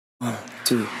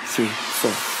2, 3,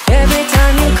 4. Every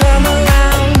time you come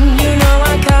around, you know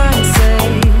I can't say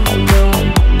no.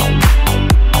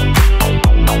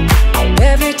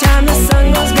 Every time the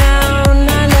sun goes down,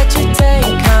 I let you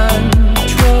take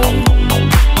control.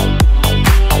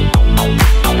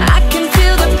 I can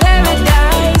feel the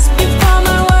paradise before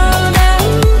my world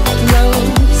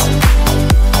implodes.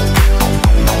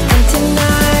 And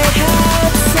tonight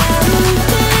had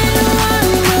something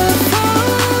wonderful.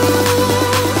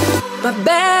 My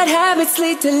bad habits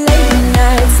lead to late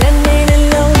nights, ending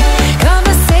alone.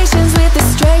 Conversations with a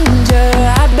stranger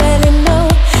I barely know.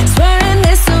 Swearing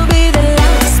this will be the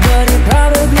last, but it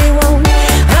probably won't.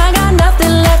 I got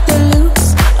nothing left to lose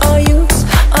or use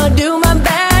or do. My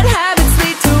bad habits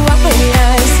lead to white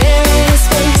eyes staring in his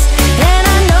face, and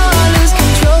I know I lose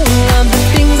control of the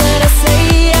things that I say.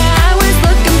 Yeah, I was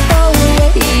looking for a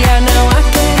way, I know I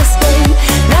can't escape.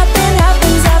 Nothing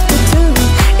happens after 2.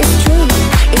 It's true,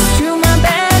 it's true. My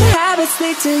bad habits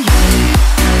lead to you.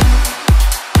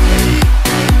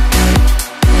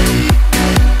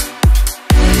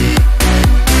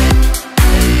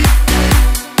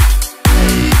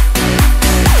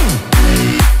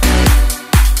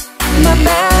 My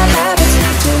bad habits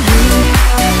lead to you.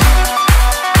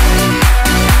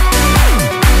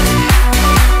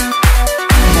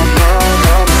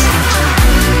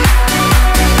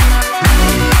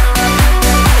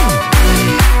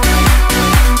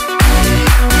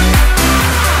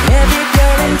 Every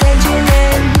pure intention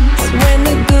ends when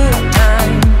the good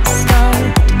times start.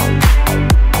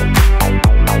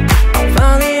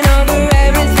 Falling over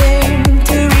everything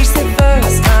to reach the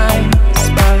first time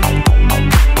spark.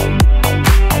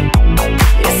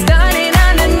 You're starting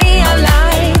under neon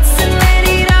lights and let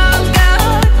it all go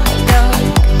dark.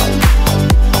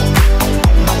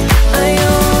 I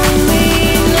only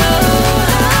know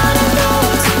how to go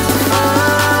too far.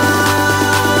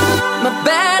 My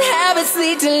bad habits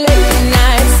lead to late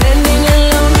nights, ending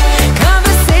alone.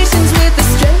 Conversations with a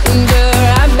stranger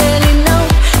I barely know.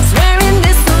 Swearing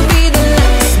this will be the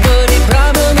last, but it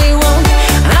probably won't.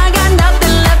 I got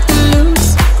nothing left to lose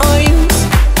or use.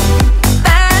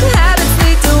 Bad habits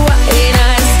lead to white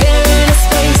eyes staring in his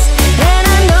face, and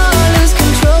I know I lose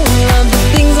control of the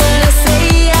things that I say.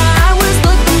 Yeah, I was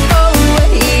looking for a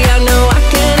way, I know I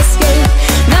can't escape.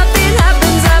 Nothing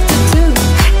happens after 2.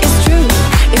 It's true,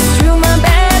 it's true. My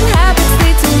bad habits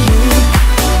lead to you.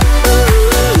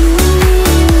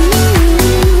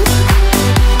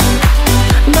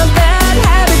 My bad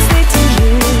habits lead to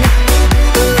you.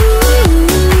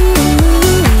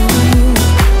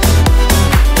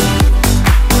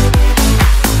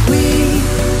 We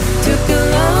took a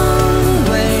long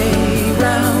way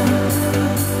round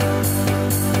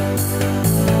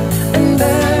and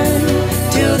burned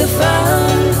till the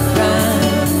fun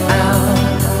ran out.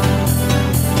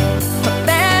 My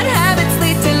bad habits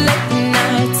lead to late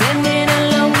nights, ending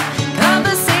alone.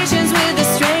 Conversations with a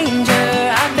stranger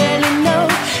I barely know.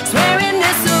 Swearing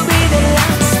this will be the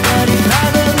last, but it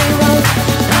probably won't.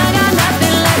 I got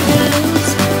nothing left to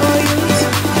lose or use.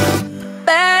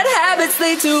 Bad habits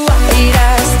lead to white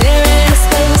eyes staring in his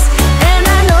face, and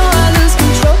I know I lose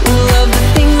control of the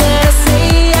things that I say.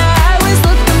 Yeah, I was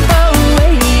looking for a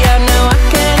way, I know I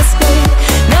can't escape.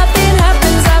 Nothing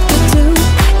happens after 2.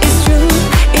 It's true,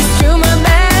 it's true. My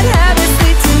bad habits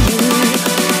lead to you.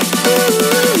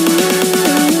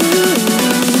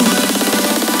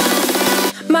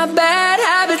 My bad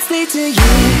habits lead to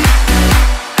you.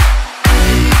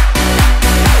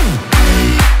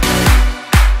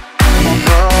 My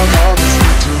bad habits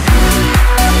lead to you.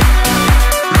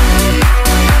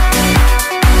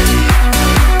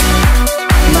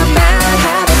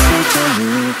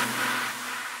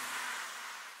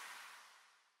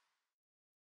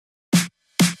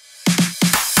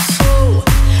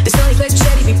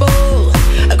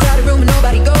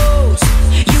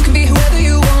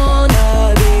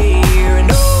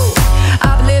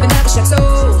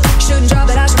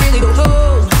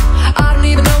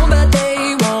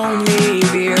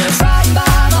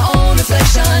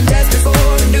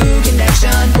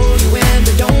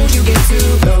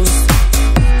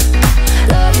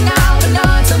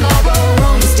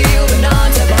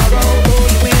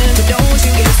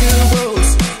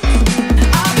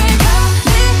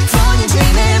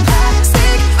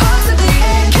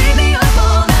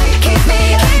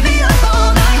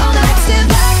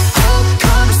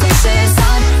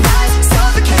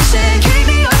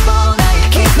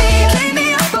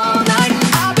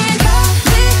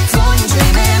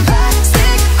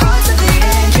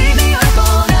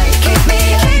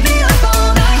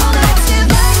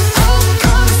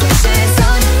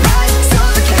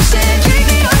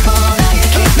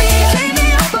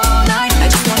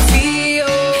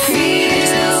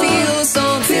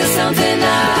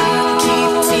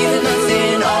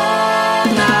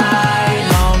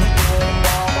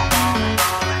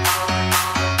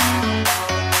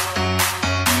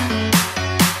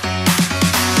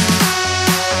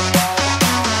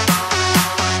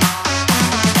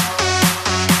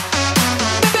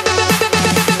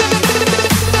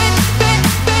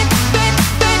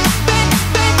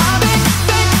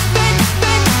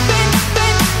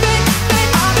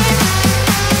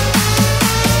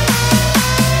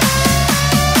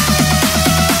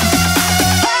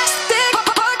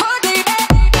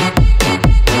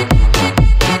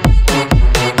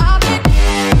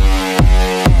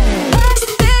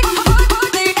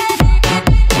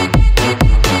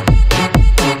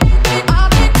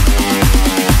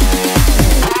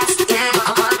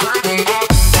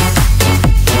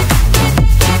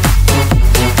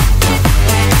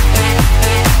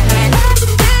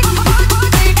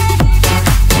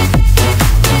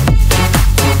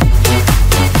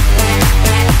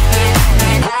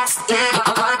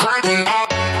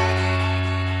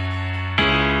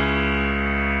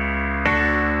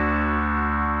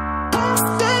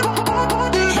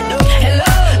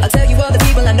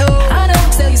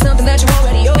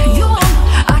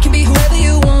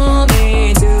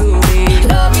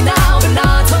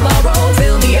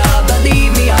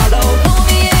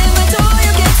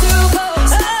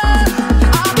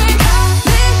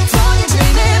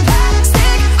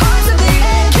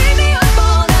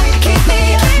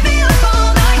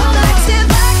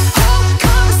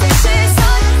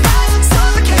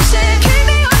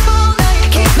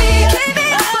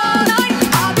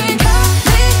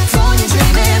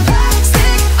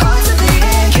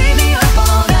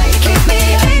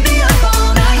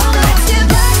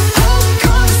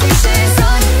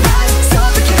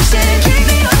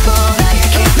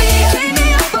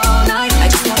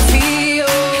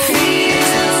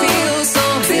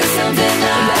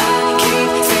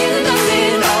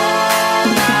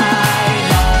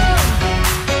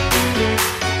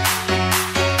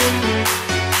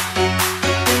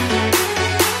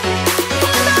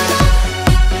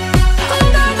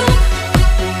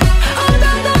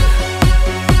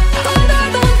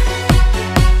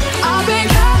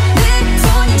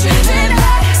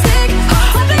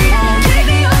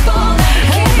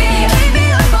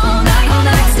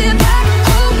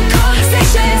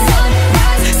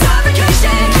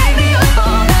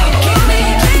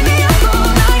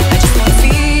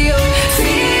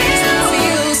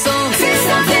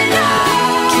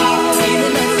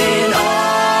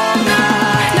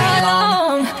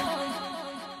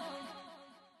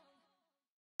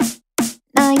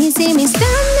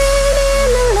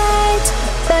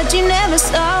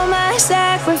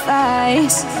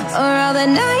 sacrifice, or all the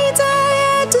nights I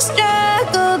had to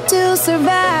struggle to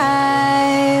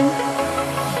survive.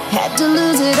 Had to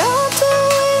lose it all to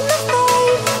win the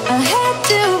fight. I had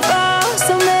to fall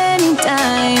so many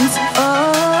times.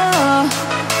 Oh,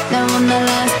 now I'm the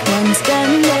last one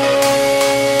standing.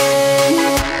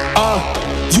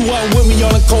 You weren't with me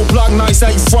on a cold block nights. Now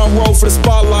you front row for the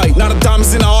spotlight. Now the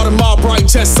diamonds in the Audemars bright.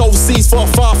 Jets overseas for a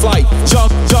far flight.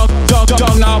 Jump,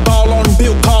 now ball on the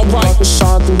bill call right.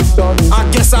 I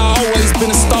guess I always been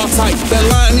a star type. That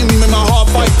lion in me made my heart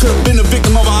fight. Could've been a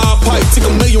victim of a high pipe. Took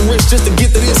 $1 million risks just to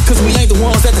get to this, cause we ain't the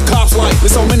ones that the cops like.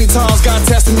 There's so many times God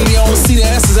tested me, they only see the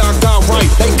answers I got right.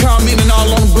 They commenting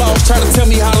all on the blogs, trying to tell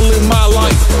me how to live my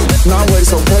life. Now I wait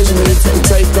so patiently to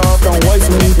take off, don't wait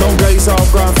for me. No days off,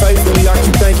 grind faithfully. I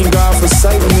keep thanking God for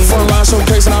saving me. Frontline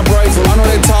showcasing our bravery. I know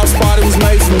that top spot, it was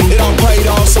made for me. It all paid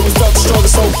off, so we felt the struggle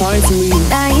so painfully.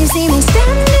 Now you see me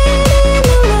standing in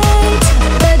the light,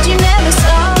 but you never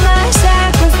saw my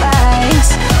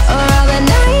sacrifice, or all the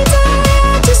nights I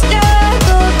had to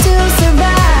struggle to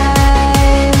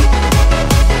survive.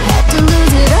 Had to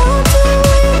lose it all to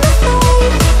win the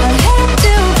fight. I had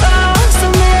to fall so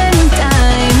many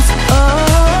times.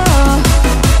 Oh,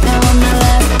 now I'm the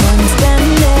last one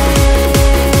standing.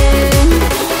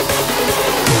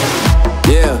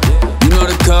 Yeah, you know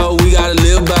the code, we gotta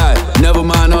live by it. Never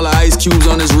mind all the ice cubes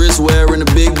on his wrist wearing a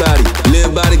big body.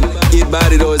 Live by the get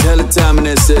body though, it's hella time in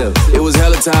that cell. It was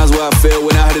hella times where I fell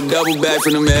when I had to double back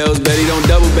from them L's. Bet he don't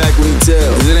double back when you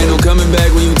tell, cause it ain't no coming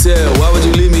back when you tell. Why would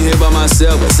you leave me here by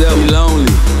myself? Be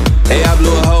lonely. Hey, I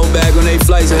blew a whole bag on they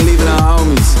flights, ain't leaving our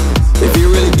homies. If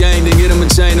you really gang, then get him a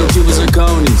chain, no Cubans or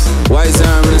conies. White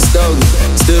arm and a stogie,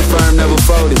 stood firm, never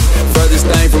folded. Furthest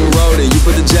thing from a roadie, you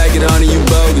put the jacket on and you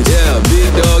bogus. Yeah, big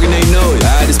dog and they know it.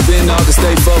 I had to spin off to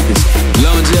stay focused.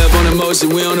 Long jab on emotion,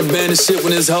 we on abandoned shit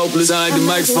when it's hopeless. I ain't the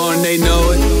microphone and they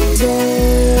know it.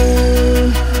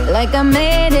 Like I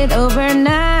made it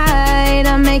overnight,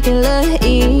 I make it look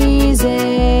easy,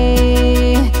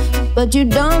 but you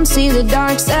don't see the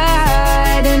dark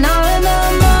side and all of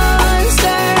the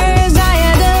monsters I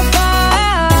had to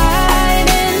fight,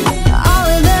 and all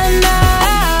of the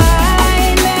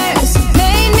nightmares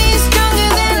made me stronger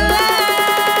than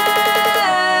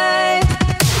life.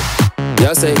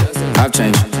 Y'all say I've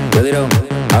changed, really though?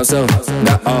 How so?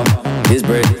 Got all his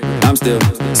bread, I'm still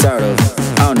sourdough.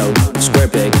 I don't know, square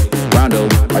peg, rondo,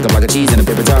 like a block of cheese in a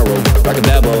paper towel, like a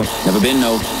bad ball, never been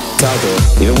no taco.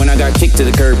 Even when I got kicked to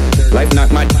the curb, life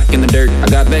knocked my in the dirt. I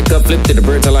got back up, flipped to the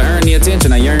bird till I earned the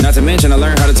attention I yearned. Not to mention I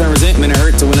learned how to turn resentment and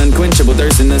hurt to an unquenchable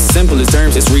thirst. In the simplest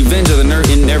terms, it's revenge of the nerd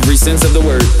in every sense of the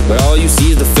word. But all you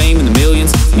see is the fame and the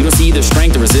millions. You don't see the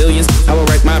strength or resilience. How I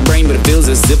rack my brain, but it feels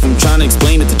as if I'm trying to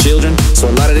explain it to children. So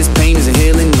a lot of this pain isn't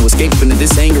healing, no escaping it,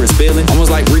 this anger is feeling.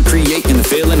 Almost like recreating the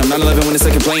feeling. I'm 9/11 when the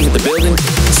second plane hit the building.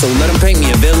 So let them paint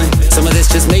me a villain. Some of this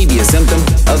just may be a symptom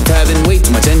of having way too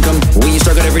much income. When you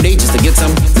struggle every day just to get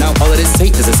some. Now all of this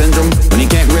hate is a syndrome. When you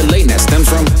can't relate, and that stems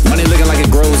from money looking like it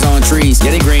grows on trees.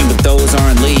 Yeah, they green, but those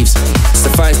aren't leaves.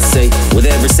 Suffice to say, with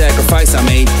every sacrifice I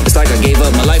made, it's like I gave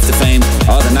up my life to fame.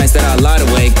 All the nights that I lied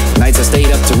awake, nights I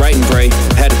stayed up to write and pray.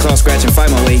 Had to claw, scratch, and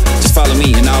fight my way. Just follow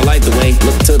me and I'll light the way.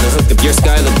 Look to the hook if your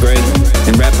sky look gray.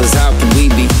 And rappers, how can we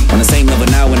be on the same level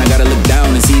now when I gotta look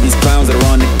down and see these clowns that are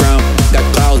on the ground? Got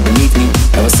clouds beneath me.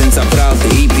 Ever since I put out the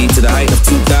EP to the height of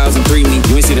 2003 me.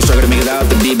 You ain't see the struggle to make it out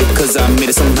the deep because I made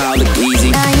it somehow look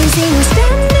easy. Now you see me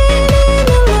standing in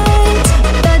the light,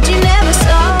 but you never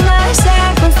saw my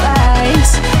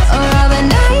sacrifice, or all the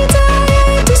nights I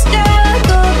had to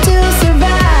struggle to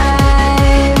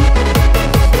survive.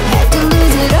 Had to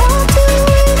lose it all to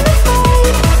win the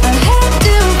fight. I had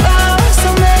to fall so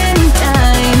many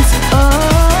times.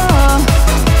 Oh,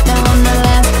 now I'm the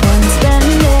last one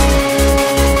standing.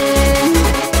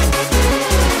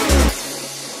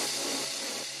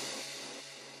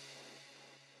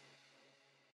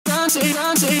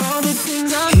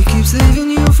 He keeps leaving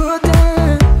you for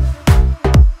dead.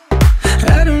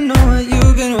 I don't know what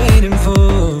you've been waiting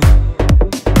for.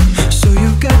 So you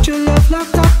got your love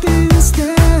locked up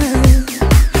instead.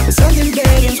 Something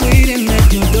dead and waiting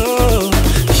at your door.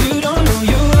 You don't know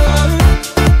you are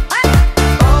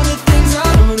all the things I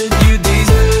know that you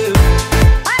deserve.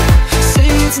 Say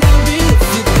it's not real if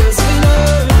it doesn't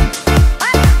hurt.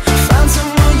 Find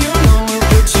someone you know will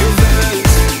put you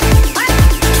first.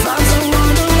 Find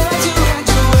someone who loves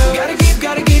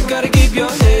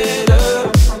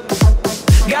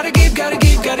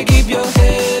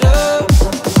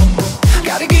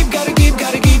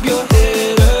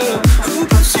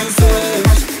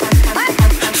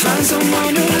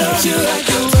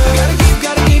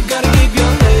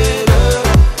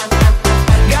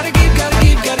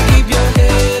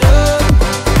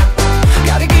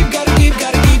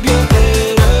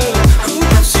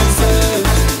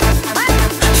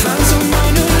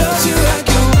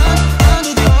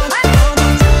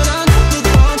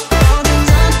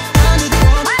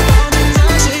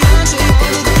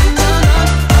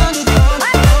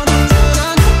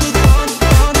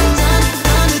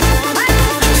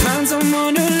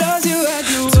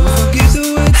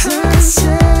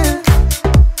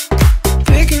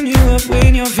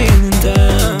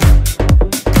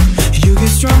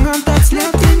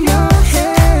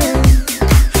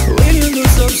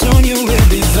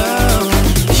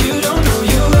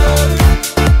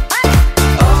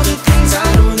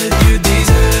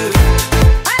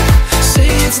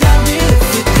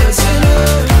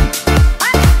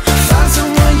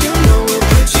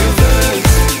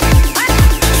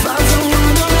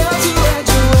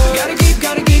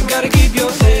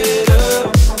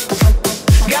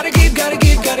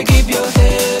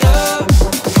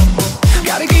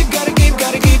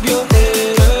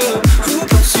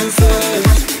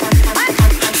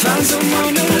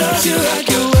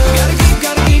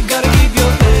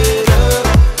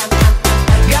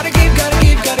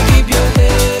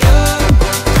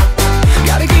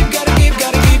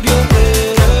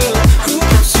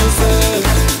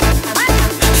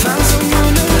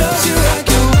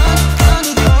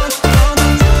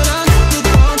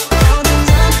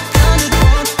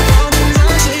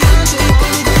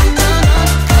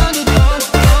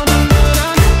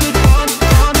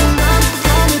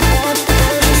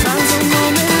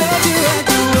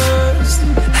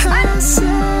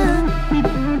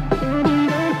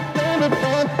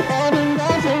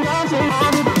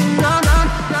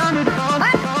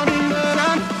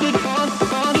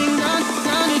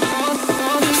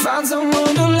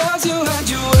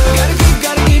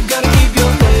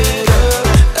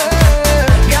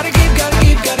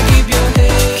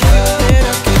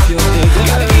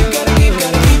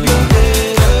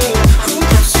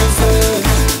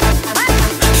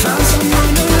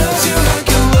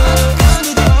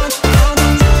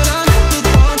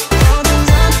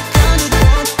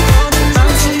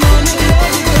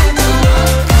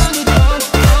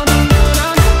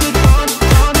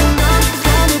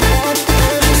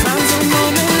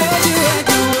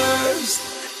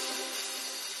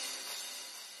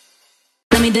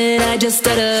just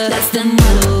stutter. That's the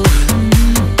motto.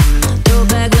 Throw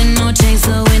back with no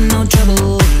chaser, with no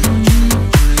trouble.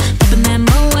 Popping that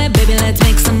Moet, baby, let's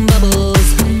make some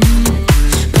bubbles.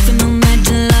 Puffing on that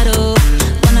gelato,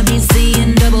 wanna be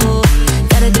seeing double.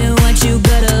 Gotta do what you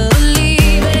gotta.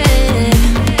 Believe it.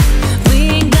 We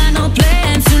ain't got no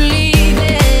plans to leave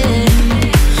it.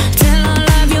 Tell all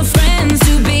of your friends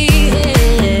to be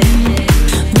here.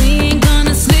 We ain't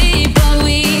gonna sleep all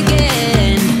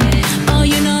weekend. Oh,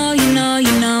 you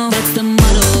know, that's the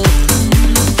motto.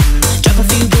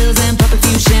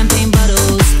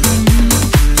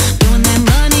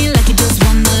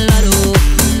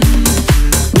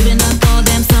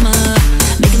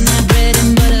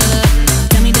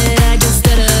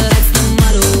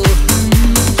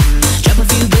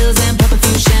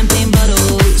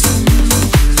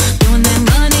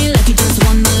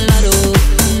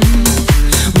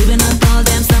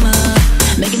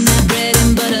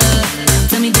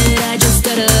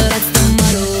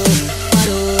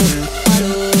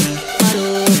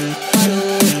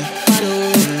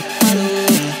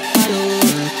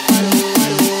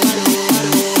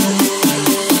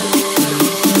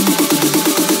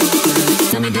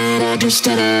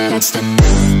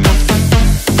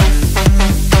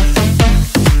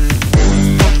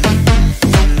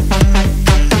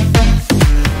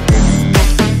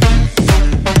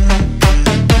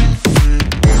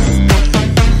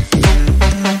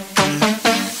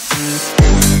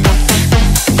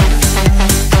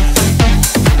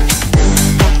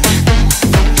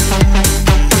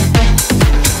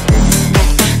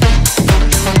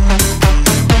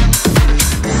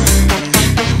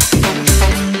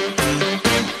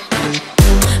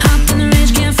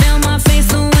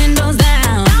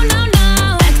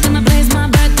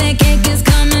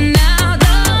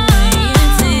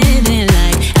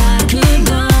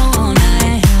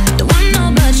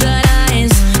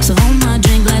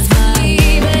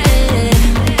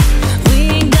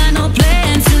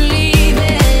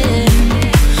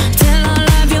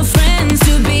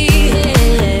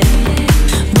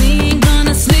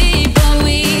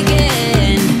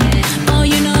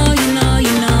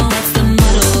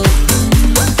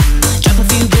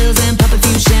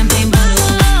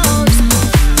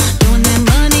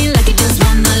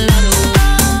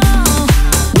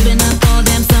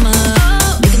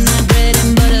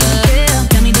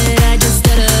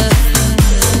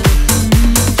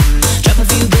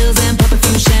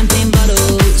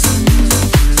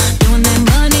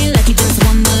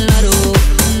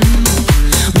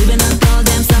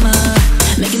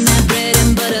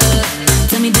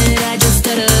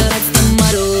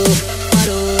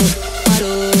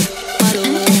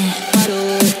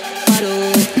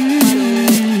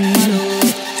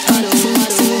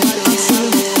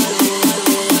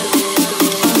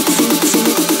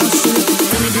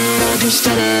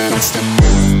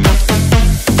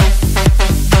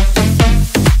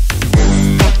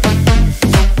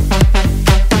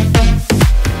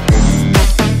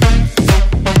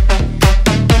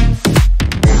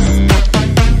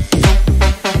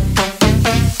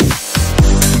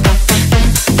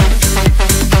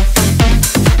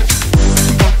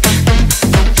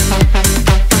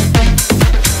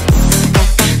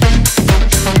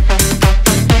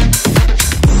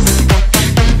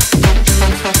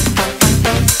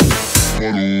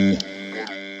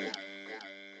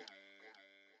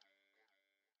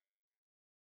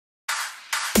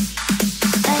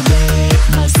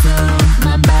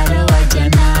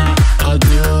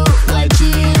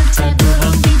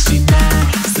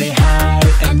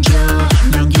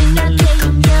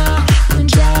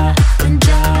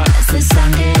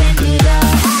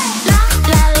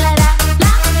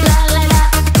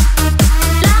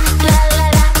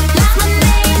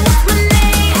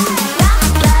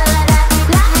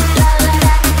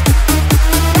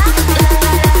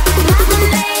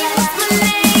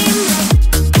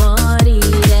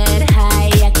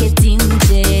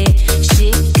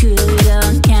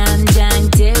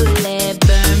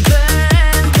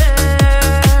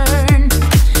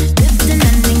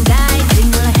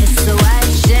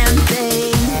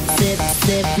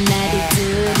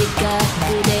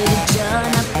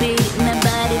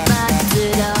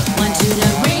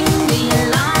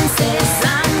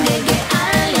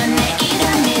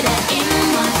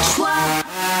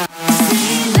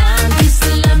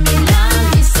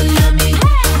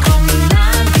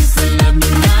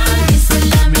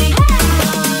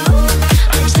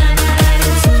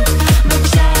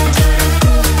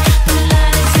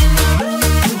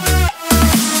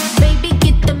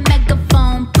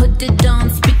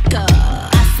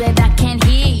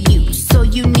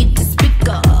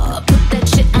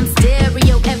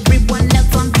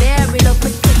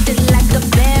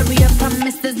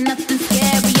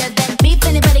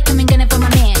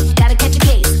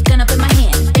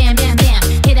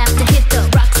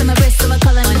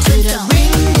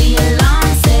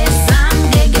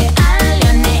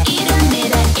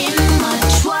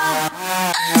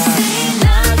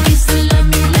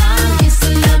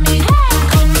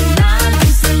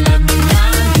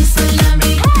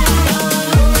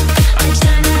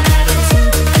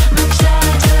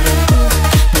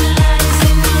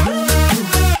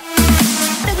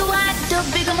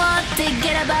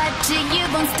 bet you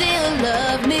won't still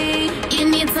love me. You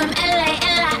need some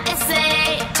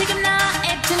L-A-L-I-S-A. 지금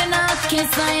너의 눈에 넣게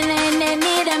써있는 내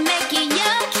need I make it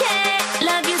okay.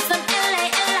 Love you some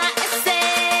L-A-L-I-S-A.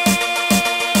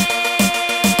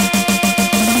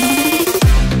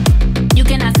 You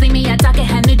cannot see me 어떻게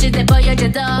한 누지대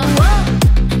보여줘도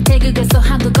태극에서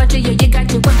한국 거쳐 you got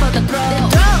to went for the throw.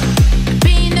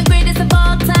 Being the greatest of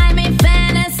all time in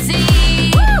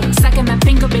fantasy. Sucking my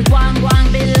finger big one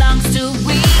belongs to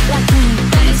we. Like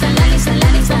Lalisa, Lalisa,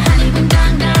 Lalisa, honey, when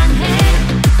dong dong hey.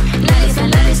 Lalisa,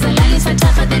 Lalisa, Lalisa,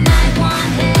 tougher than I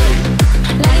want hey.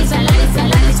 Lalisa, Lalisa,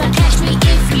 Lalisa, catch me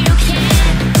if you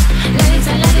can.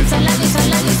 Lalisa, Lalisa, Lalisa,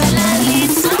 Lalisa,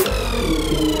 Lalisa.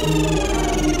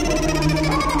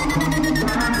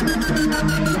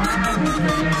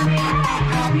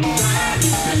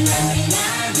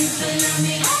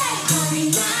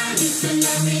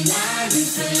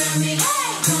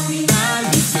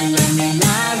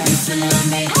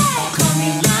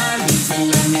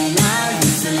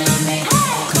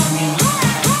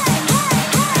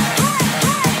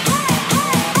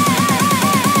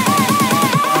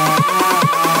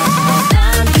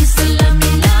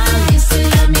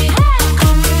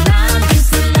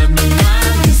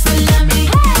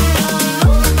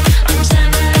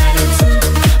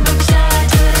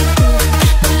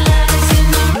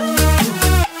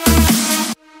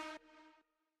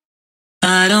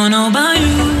 I don't know about you,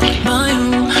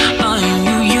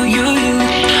 you.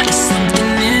 There's something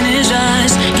in his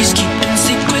eyes, he's keeping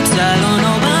secrets. I don't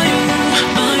know about you,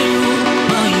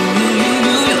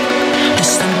 you.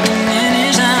 There's something in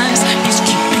his eyes, he's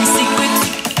keeping secrets.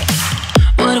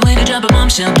 What a way to drop a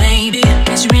bombshell, baby.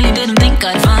 Guess you really didn't think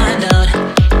I'd find out.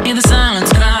 Hear the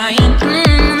silence crying,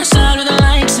 on the side with the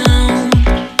lights on.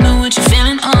 Know what you're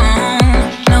feeling,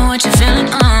 know what you're feeling,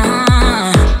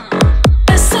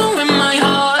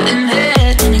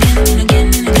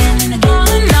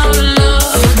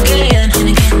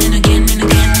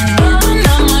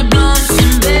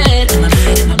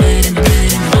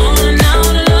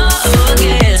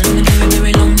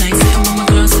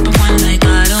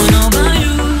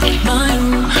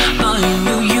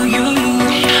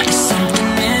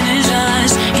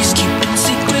 he's keeping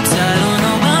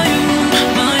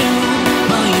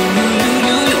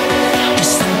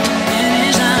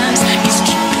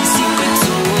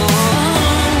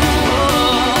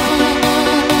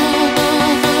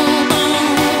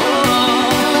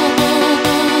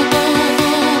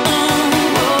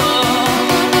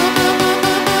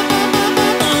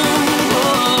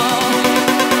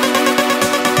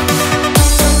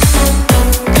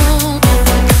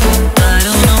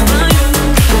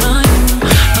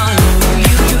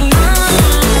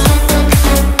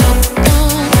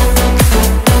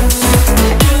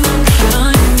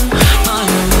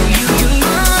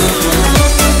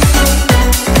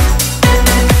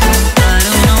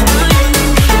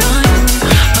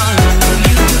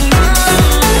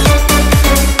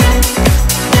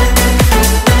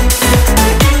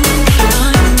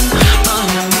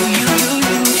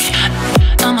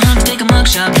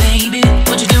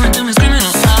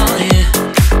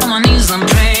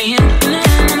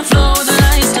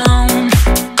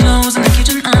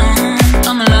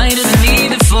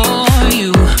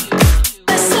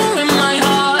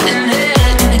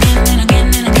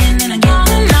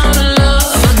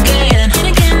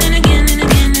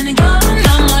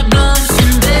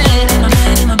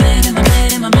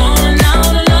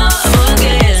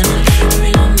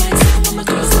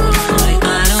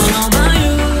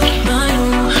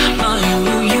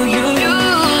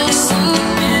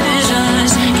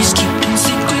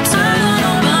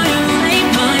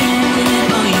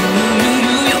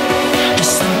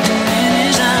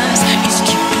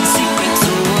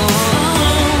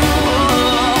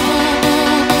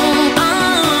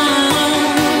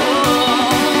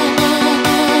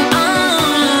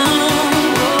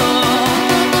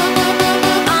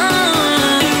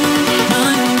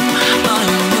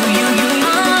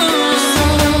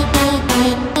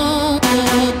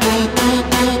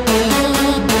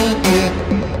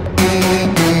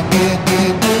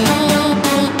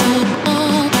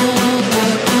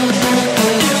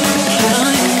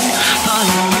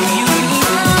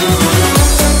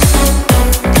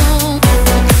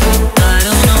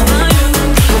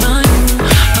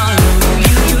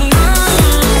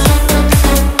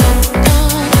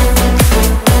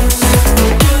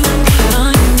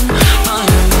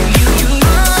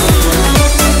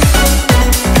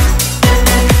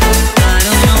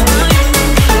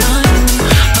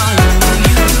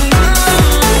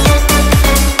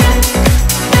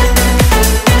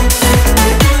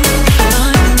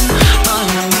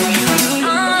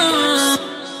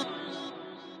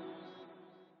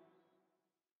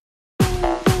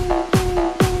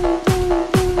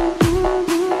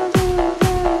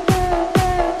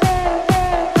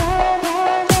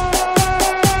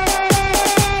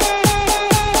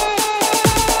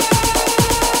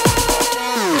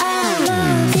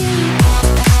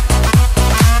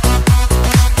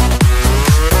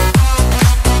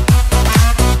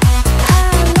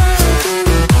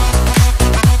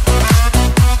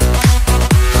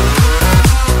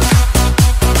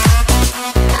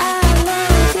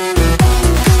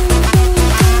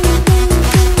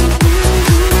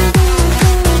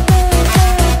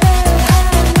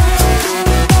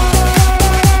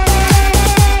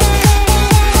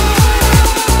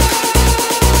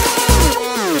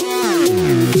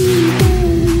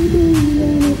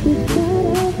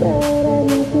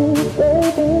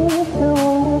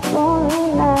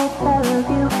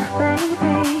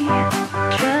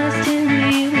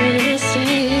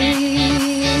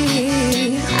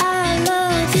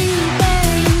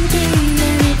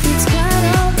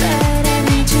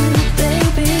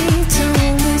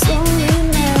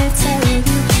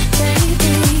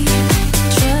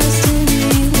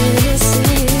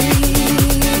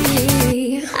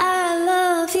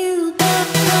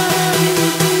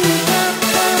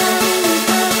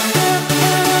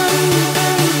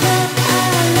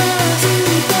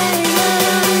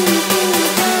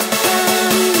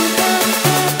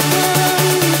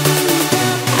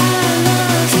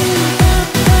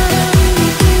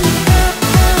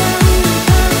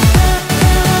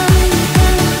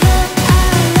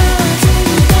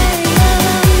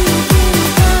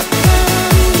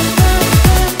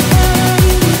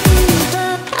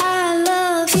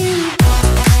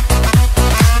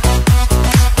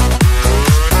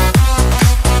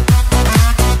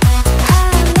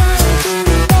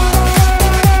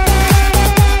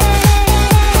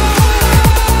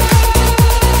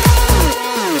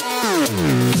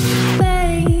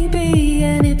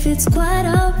it's quite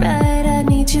alright, I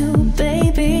need you,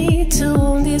 baby, to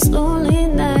own these lonely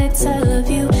nights. I love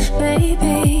you,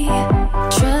 baby.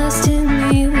 Trust in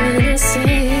me when I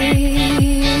say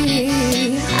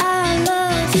I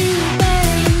love you,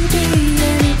 baby.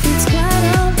 And if it's quite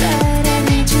alright, I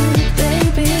need you,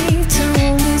 baby, to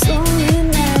own these lonely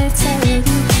nights. I love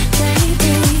you,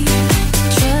 baby.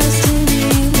 Trust in me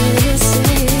when I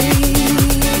say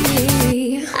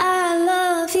I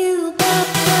love you, baby.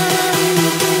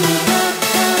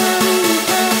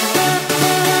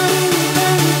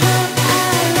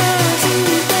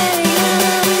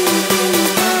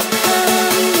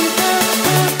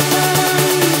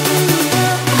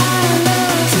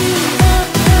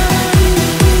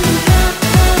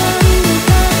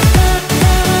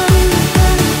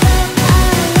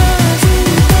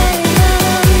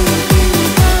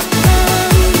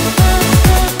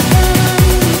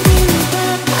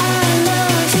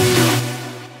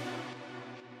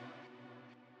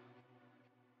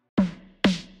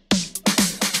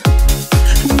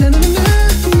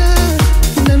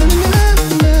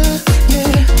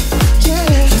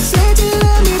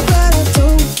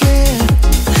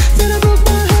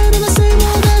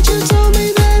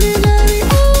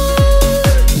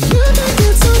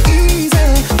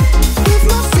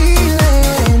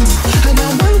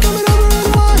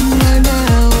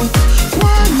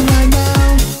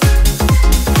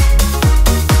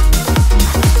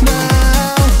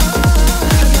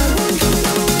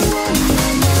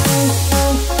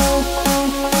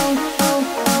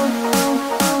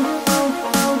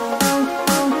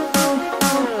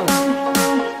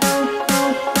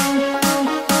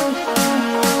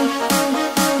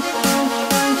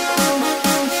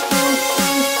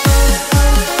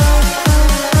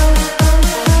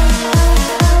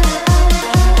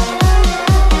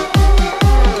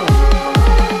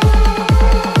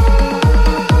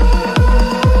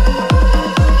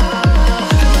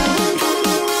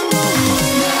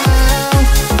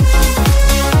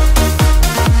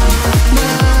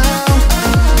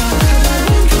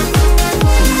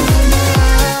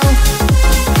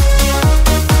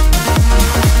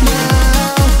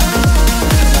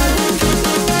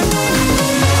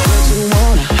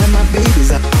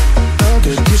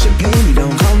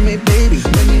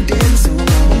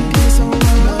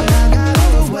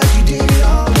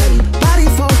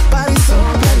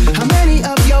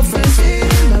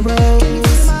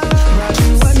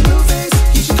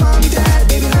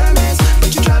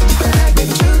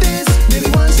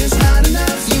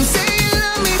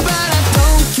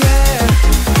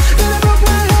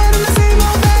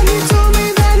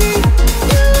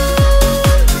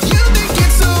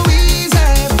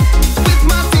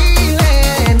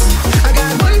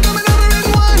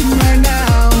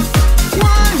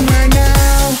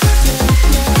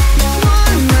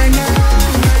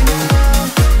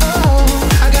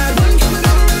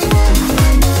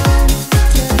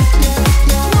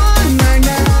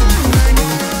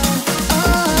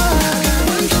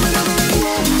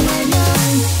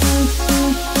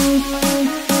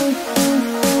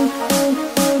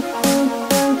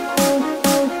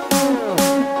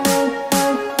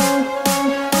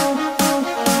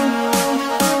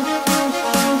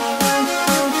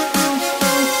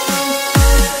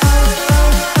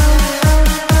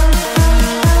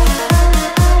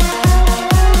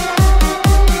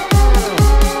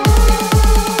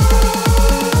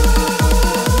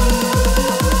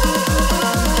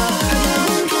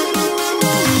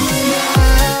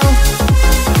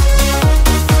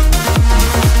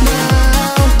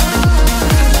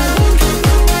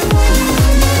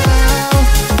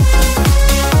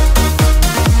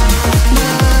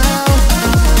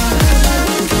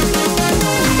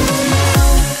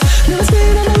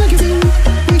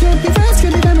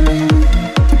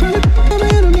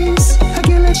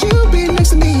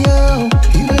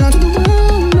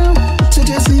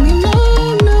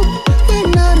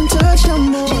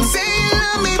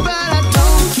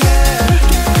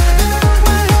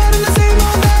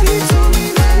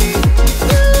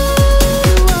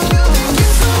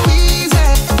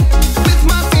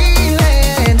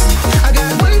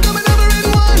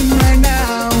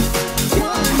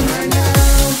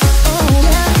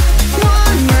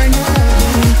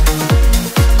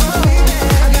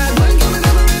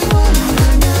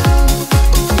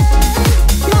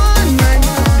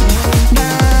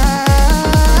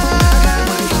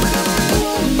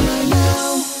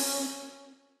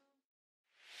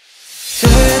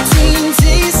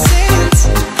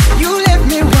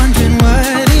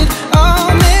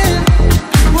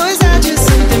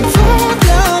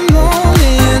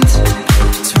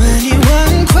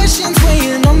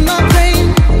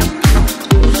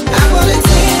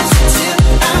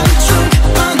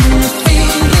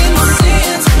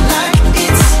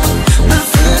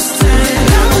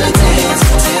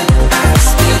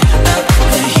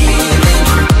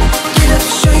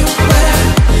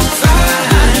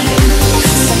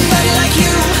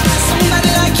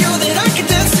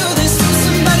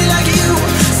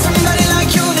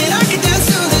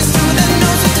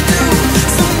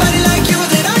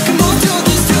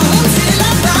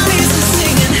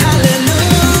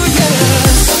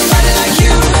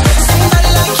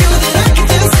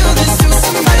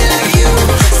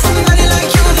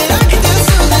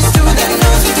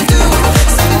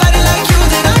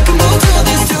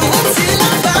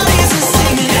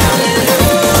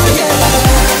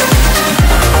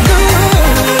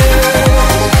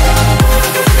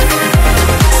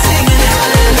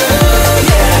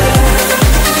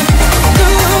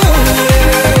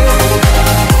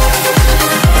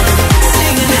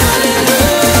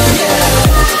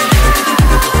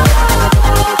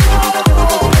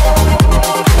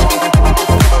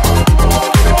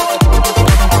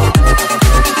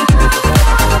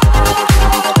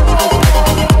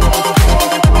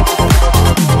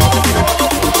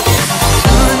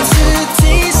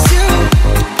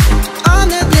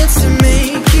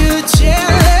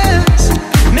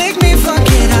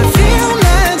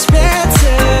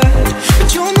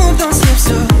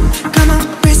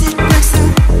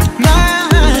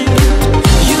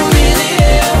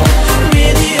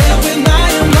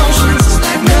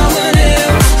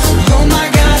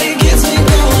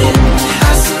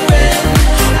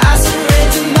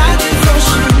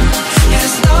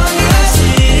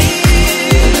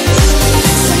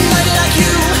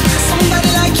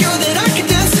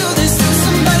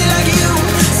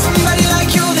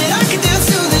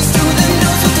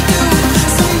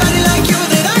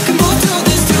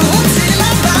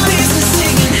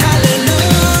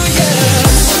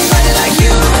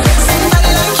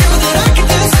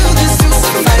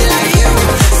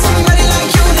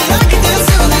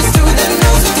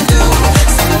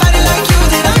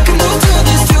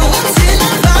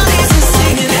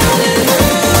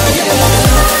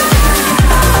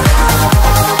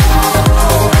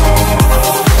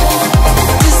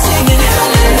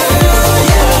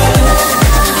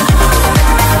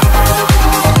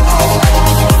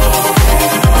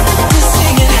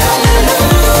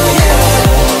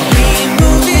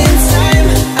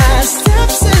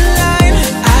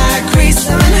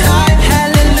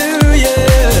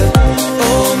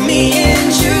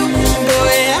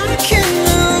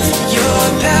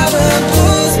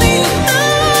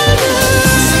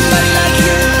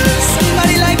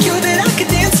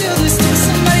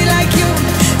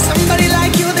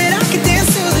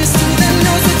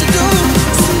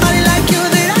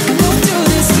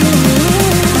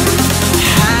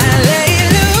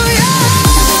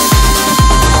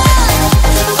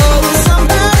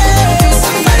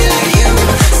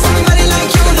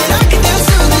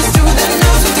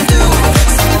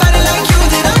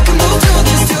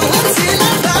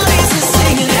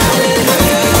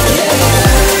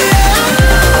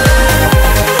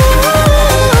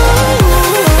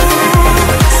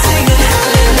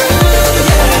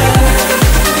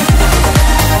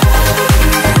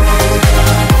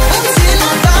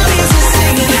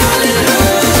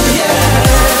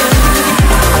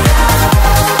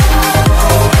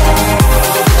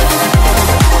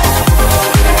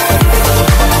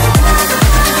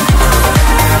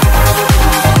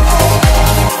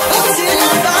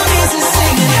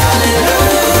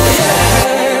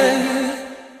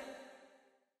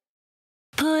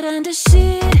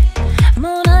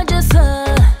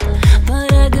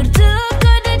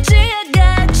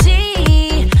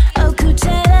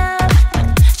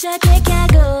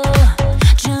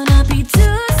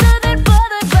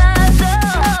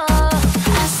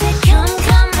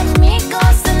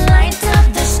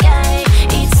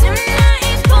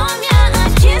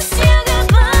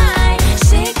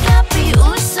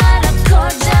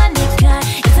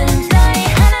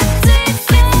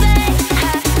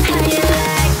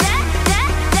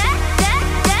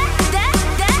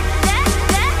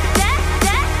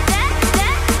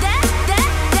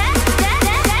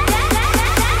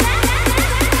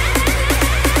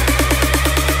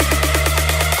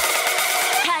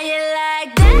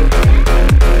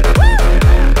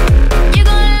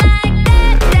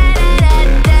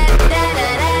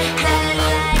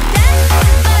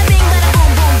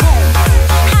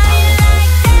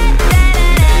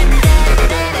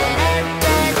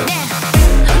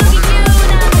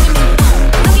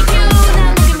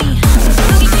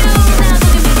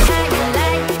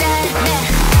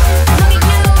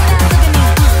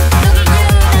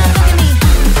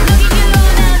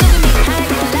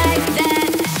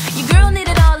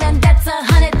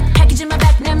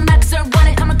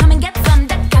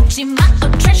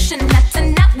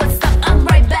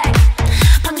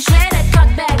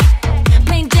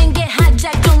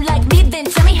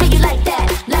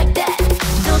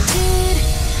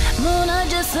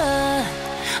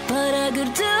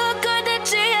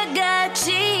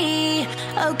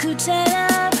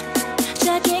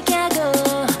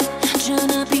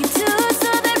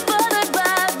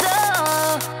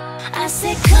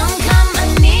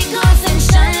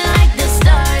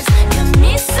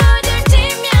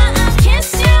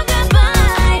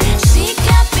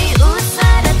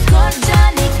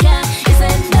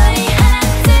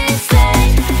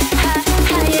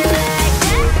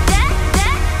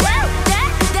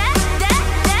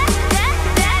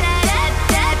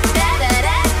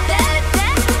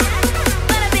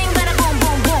 Bada bing, bada boom,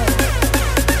 boom, boom.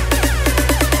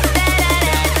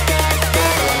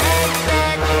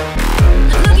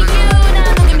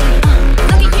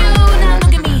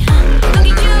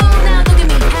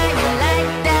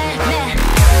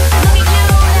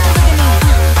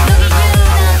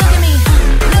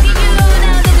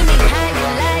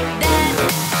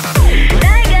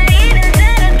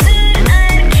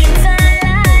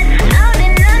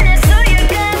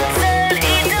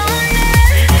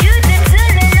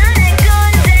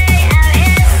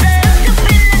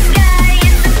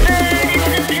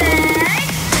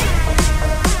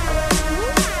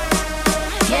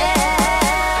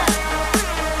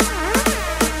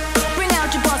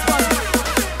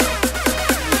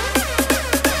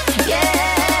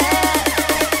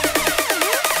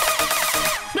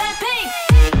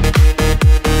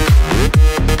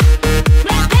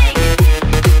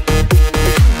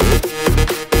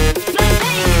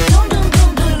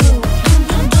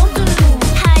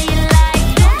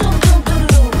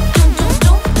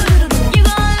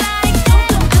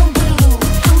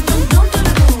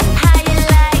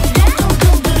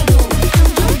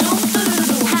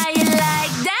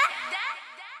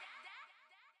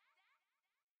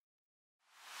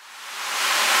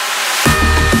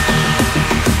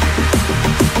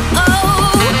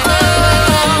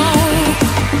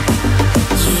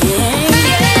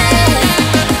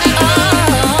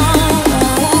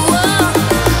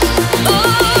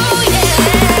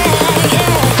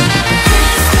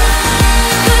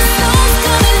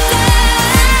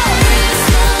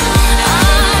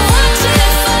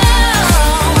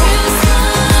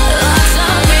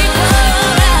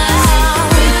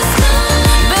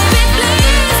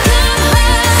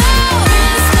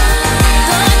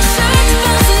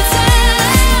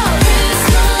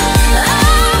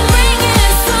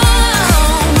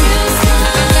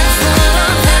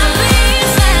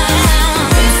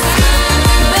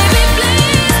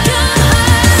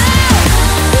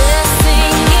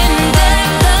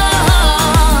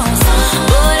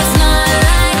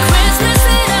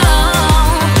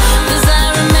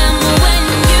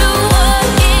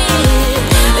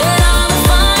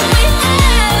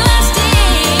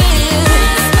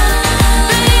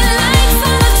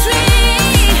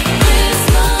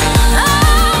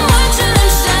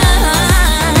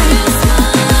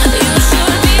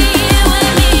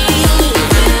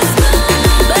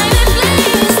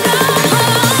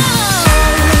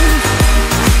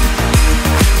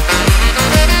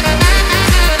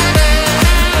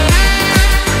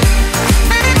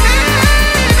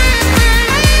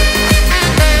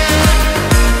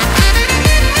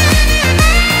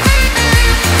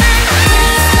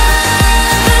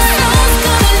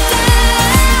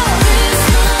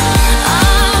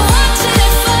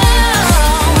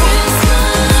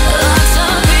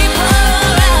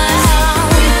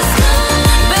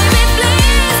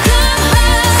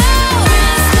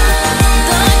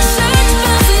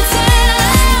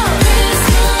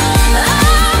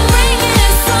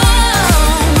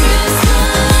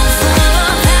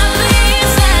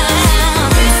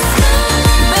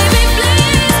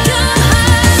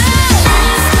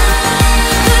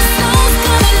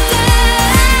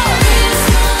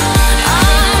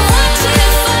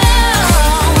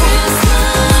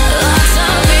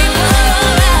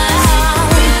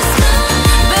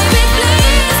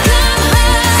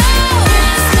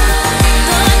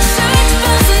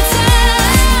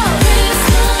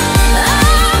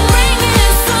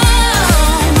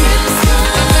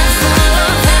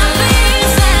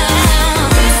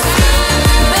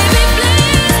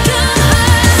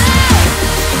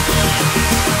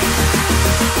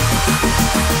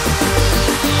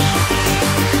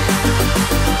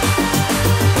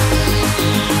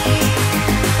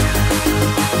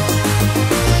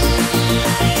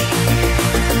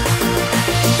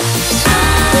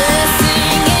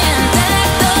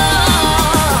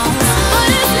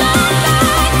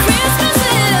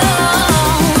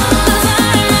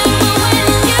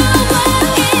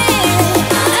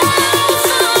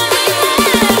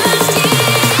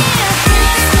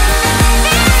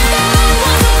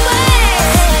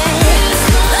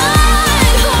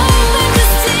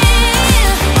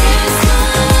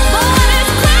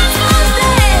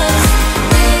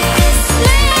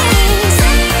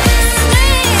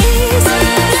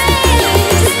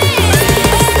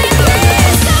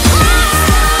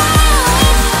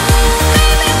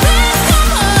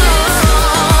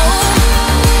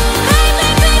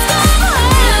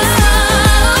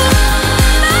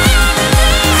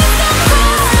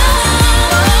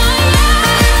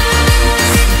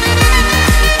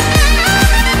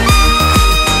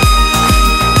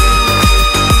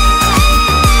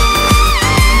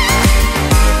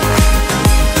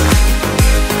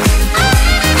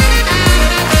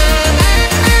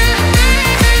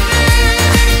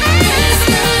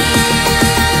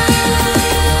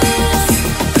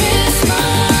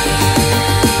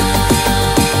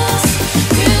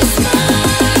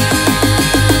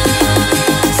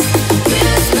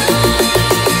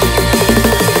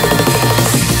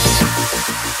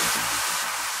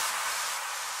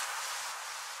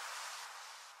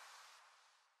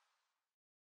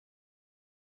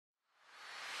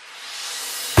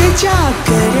 job,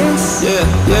 Curtis.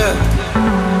 Yeah.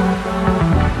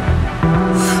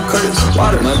 Curtis,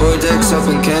 water. My boy Dex up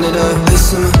in Canada.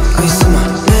 Ice on my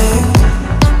neck.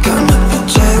 Got another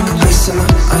check. Ice on my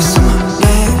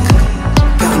neck.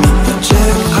 Got another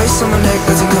check. Ice on my neck,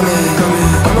 that's it coming.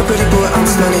 I'm a pretty boy, I'm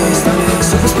stunning.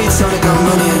 Super speed Sonic, I'm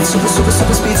running. Super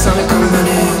speed Sonic, I'm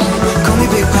running. Call me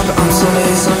Big Papa, I'm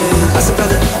Sonic. I said,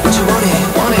 brother, what you want it?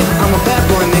 I'm a bad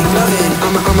boy, make lovin'.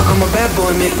 I'm a bad boy,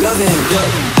 make lovin'.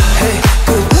 Hey,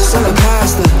 good, summer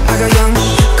pasta. I got young,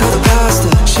 call the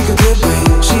pasta. She could good brain,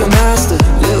 she a master.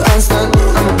 Lil Einstein,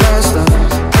 I'm a blaster.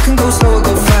 I can go slow or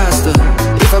go faster.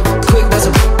 If I quick, that's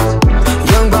a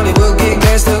young Bonnie will get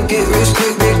gassed up, get rich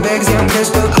quick, big bags, yeah, I'm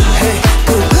cashed up. Hey,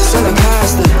 good, summer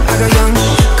pasta. I got young,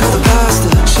 call the pasta.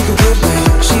 She could good brain,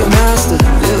 she a master.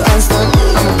 Lil Einstein,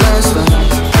 I'm a blaster.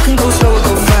 I can go slow or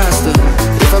go faster.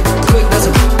 If I quick, that's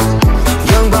a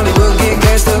young Bonnie will get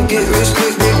gassed up, get rich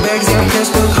quick, big bags, yeah, I'm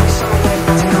cashed up.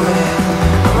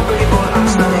 I'm a pretty boy, I'm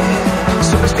stunning.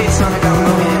 Super speed Sonic, I'm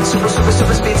running.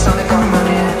 Super speed Sonic, I'm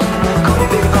running. Call me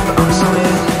Big Papa, I'm Sonic.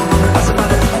 I said,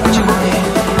 brother, what you want it?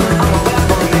 I'm a bad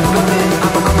boy, make lovin'.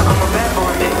 I'm a bad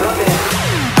boy, make lovin'.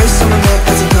 Ice on my neck,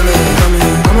 that's it coming.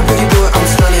 I'm a pretty boy, I'm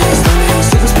stunning.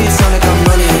 Super speed Sonic, I'm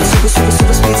running. Super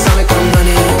speed Sonic, I'm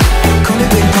running. Call me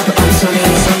Big Papa, I'm Sonic.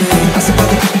 I said,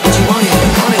 brother, what you want it?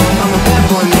 I'm a bad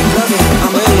boy, make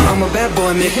lovin'. I'm a bad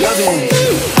boy, make lovin'.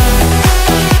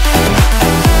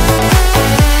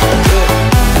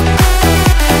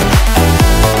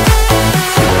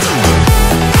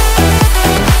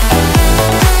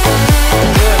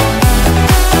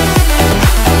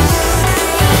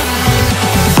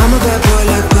 I'm a bad boy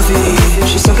like Puffy.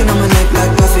 She's sucking on my neck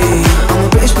like Buffy. I'm a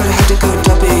British but I had to go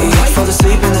duppy. Fall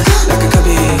asleep in the like a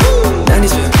cubby.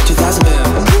 90s whip, 2000 whip,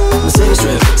 Mercedes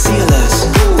strip, CLS.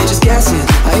 They just gassing,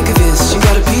 I ain't convinced. She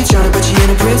got a peach on her but she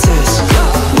ain't a princess.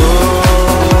 Whoa,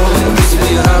 used to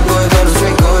be a hot boy but I'm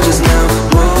straight gorgeous now.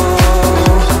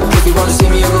 Whoa, if you wanna see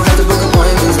me you're gonna have to book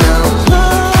appointments now.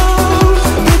 Whoa,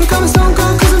 baby call me Stone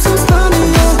Cold cause I'm so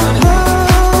stunning.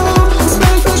 Whoa, I'm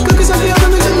smelling fresh cookies off the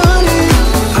oven with your money.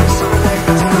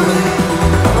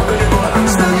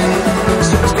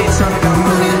 Super speed Sonic, I'm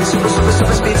running. Super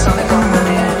speed Sonic, I'm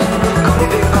running. Call me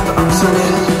Big Papa, I'm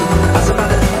Sonic. I said,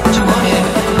 brother, what you want it?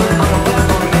 I'm a bad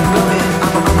boy, make lovin'.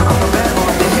 I'm a bad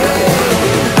boy,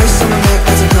 yeah. Ice on my neck,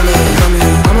 that's it coming.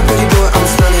 I'm a pretty boy, I'm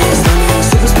stunning.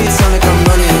 Super speed Sonic, I'm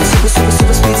running.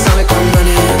 Super speed Sonic, I'm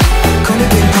running. Call me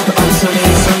Big Papa, I'm Sonic.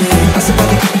 I said,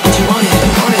 brother, what you want it?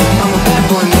 I'm a bad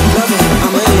boy, make lovin'.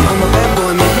 I'm a bad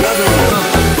boy, make lovin'.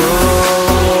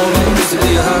 Whoa, used to be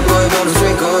a hot boy, but I'm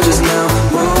straight gorgeous now.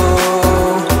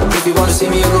 Whoa, if you wanna see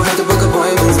me, you're gonna have to book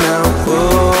appointments now.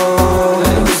 Whoa,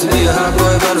 used to be a hot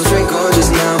boy, but I'm straight gorgeous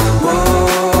now.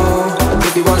 Whoa,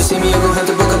 if you wanna see me, you're gonna have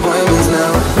to book appointments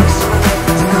now.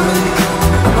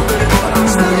 I'm a pretty boy, I'm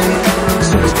stunning.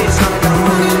 Super speed Sonic, I'm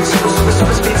running.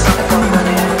 Super speed Sonic, I'm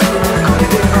running. Call me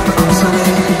Big Papa, I'm Sonic.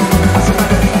 I said,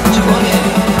 brother, what you want it?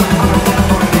 I'm a bad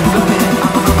boy, make lovin'.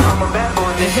 I'm a bad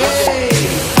boy, make lovin'.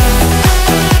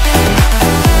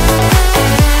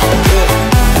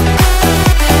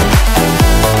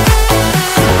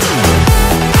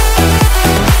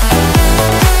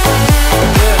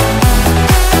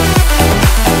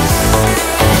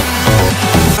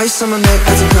 Ice on my neck,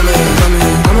 that's it coming.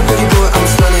 I'm a pretty boy, I'm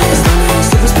stunning.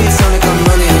 Super speed Sonic, I'm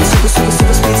running. Super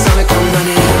speed Sonic, I'm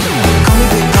running. Call me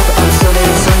Big Papa, I'm Sonic.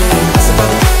 I said,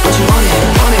 brother, what you want it?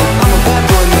 I'm a bad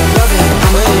boy, make lovin'.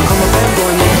 I'm a bad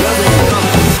boy, make lovin'.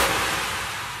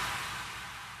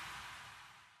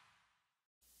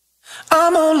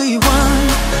 I'm only one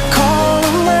call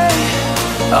away.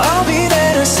 I'll be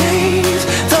there to save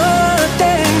the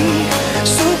day.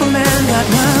 Superman got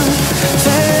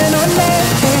nothing on me.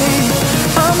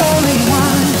 I'm only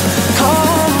one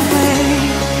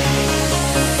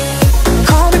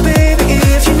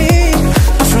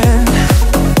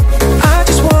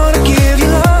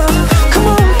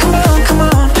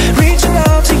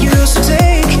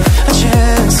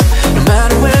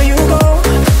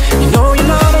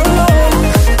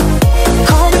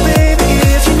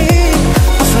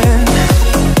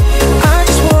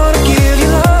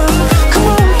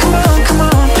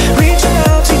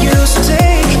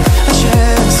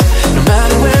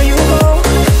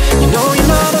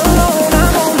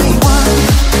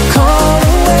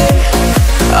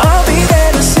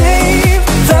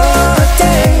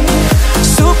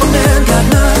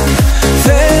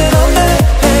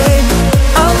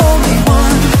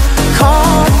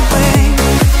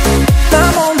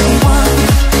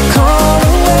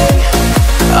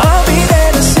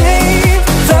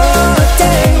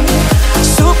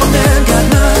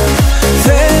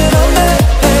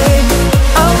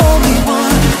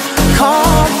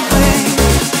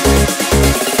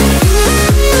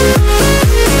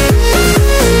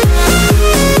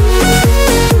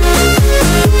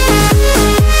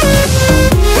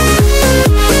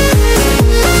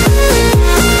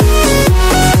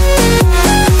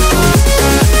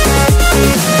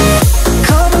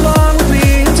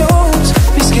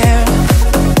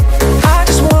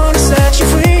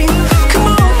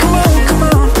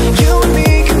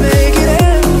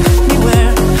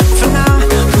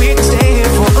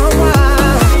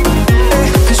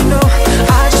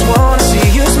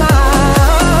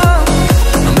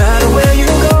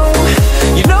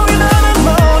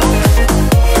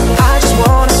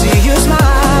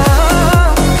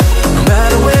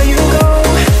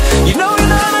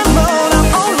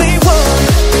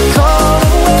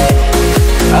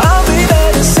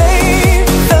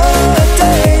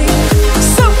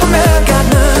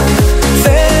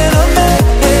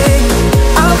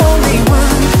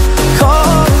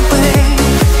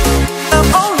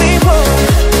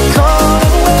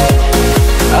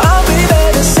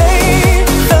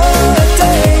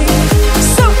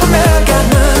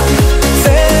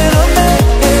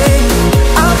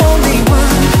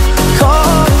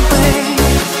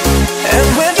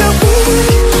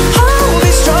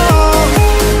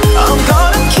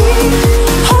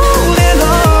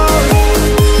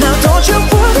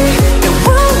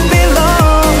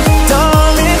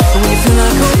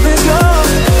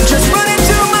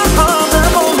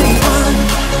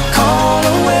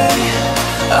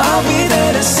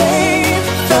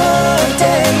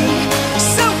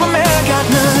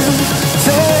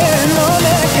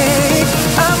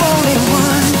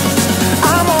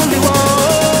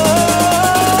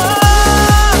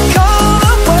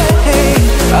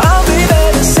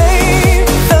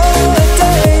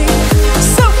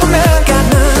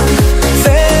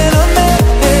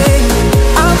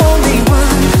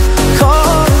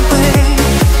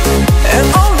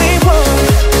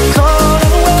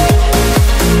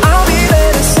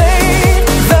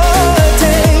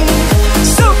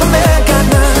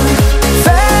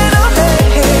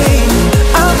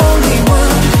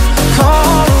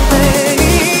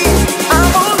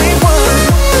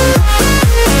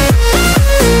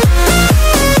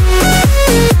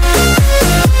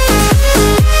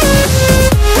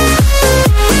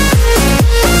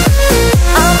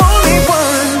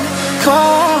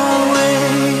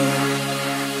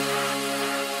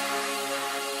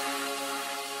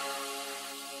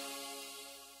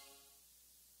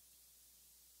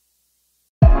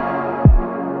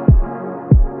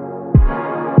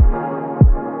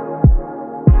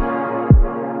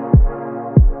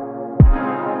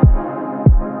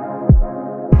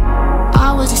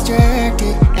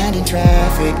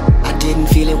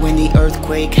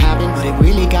earthquake happened, but it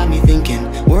really got me thinking.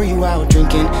 Were you out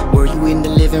drinking? Were you in the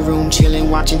living room chilling,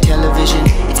 watching television?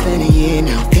 It's been a year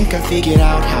now, think I figured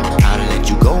out how to let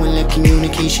you go and let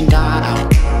communication die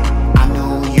out. I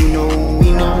know, you know,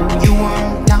 we know you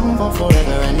weren't down for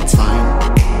forever, and it's fine.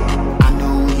 I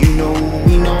know, you know,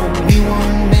 we know we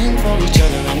weren't meant for each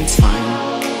other, and it's fine.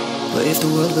 But if the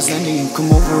world was ending, you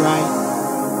come over, right?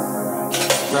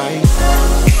 Right?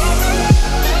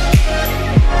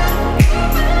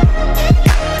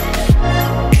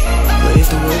 But if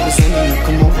the world was ending, you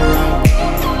come over, right?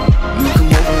 You come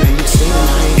over and you stay the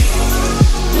night.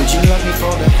 Would you love me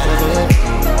for the hell of it?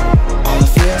 All the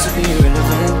fears would be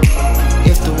irrelevant.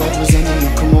 If the world was ending,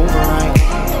 you come over, right?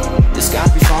 The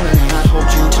sky'd be falling and I'd hold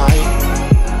you tight,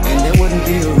 and there wouldn't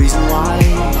be a reason why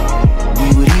we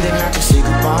would even have to say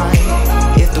goodbye.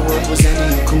 If the world was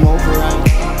ending, you come over, right?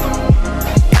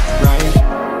 Right?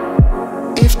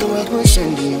 If the world was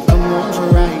ending, you come over,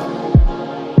 right?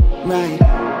 Right?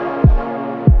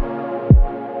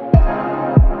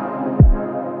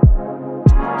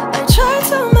 I tried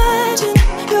to imagine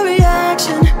your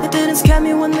reaction. It didn't scare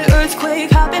me when the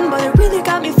earthquake happened, but it really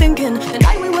got me thinking. The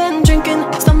night we went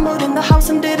drinking, stumbled in the house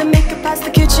and didn't make it past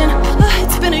the kitchen.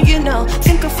 It's been a year now,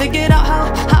 think I figured out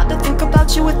how to think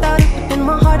about you without it ripping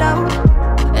my heart out.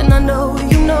 And I know,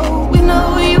 you know, we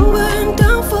know you weren't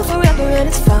down for forever, and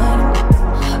it's fine.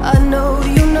 I know,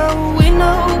 you know, we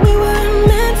weren't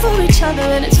meant for each other,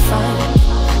 and it's fine.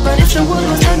 But if the world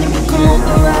was ending, you come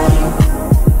over, right?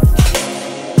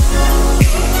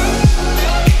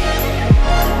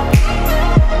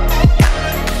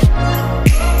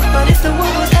 But if the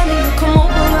world was ending, you come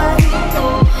over, right?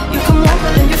 You come over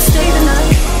and you stay the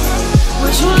night.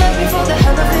 Would you let me for the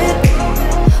hell of it?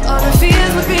 All the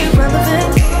fears would be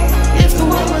irrelevant. If the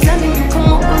world was ending, you come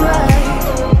over,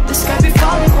 right? The sky be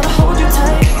falling, wanna hold you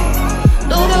tight.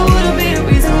 No, there wouldn't be a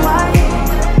reason why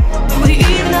we would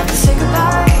even have to say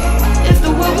goodbye. If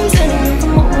the world was ending, you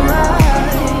come over,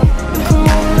 right? You come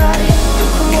over, right? You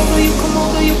come over, you come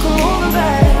over, you come over,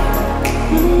 right?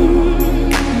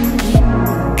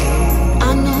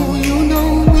 I know, you know,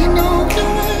 we know you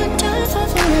weren't down for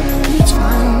forever, and it's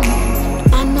fine.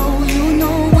 I know, you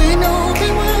know, we know we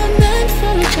weren't meant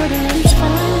for each other, and it's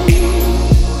fine.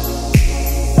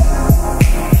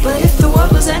 But if the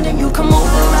world was ending, you come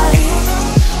over, right?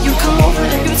 You come over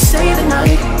and you'd stay the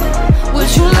night. Would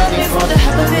you love me for the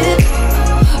hell of it?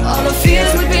 All the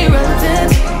fears would be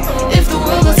irrelevant. If the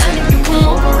world was ending, you come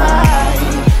over, right?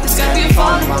 The sky be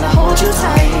falling while I hold you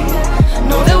tight.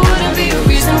 No, there wouldn't be a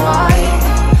reason why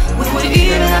we would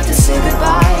even have to say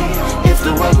goodbye. If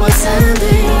the world was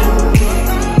ending,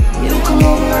 you come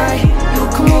over, right? You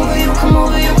come over, you come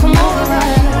over, you come over,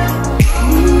 right?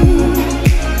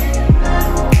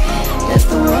 If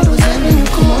the world was ending, you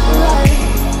come over, right?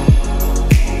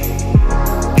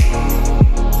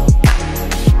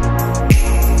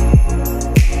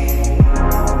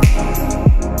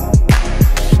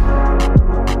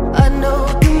 I know,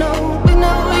 you know, we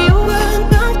know you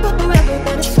weren't down for forever,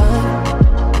 but it's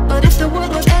fine. But if the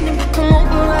world was ending, you come over.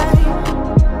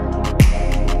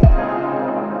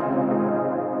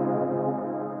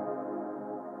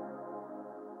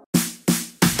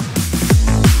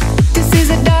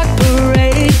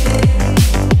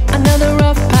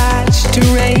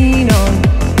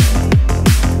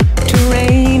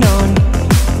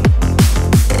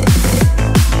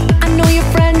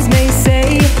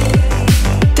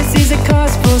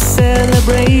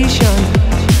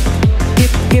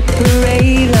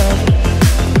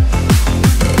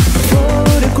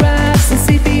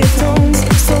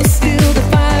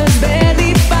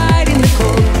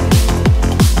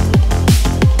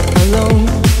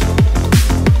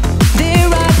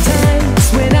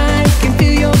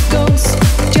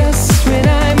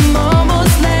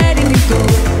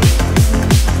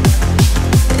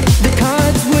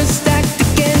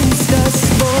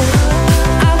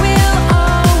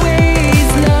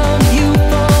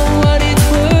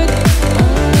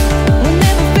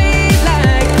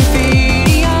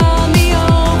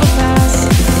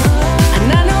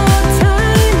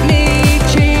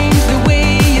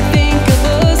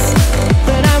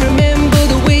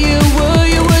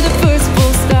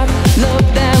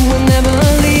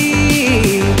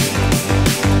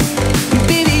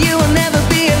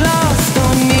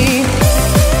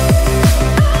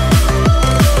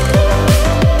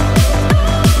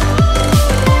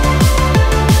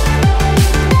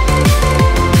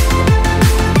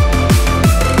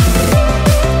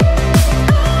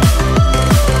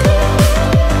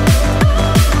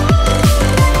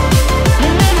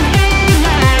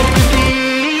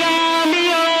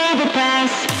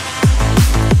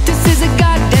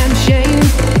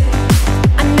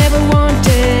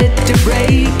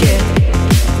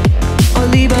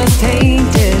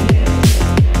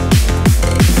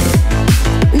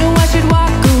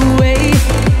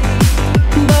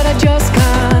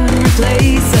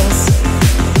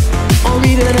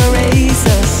 and erase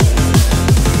us.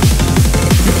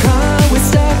 The car was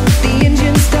stuck, the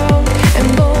engine stalled, and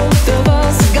both of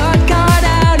us got caught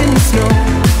out in the snow,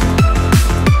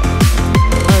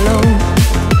 alone.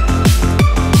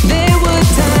 There were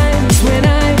times when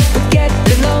I forget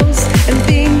the lows and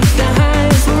think the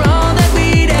highs were all that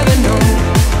we'd ever known.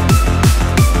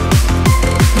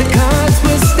 The cards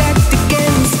were stacked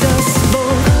against us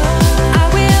both. I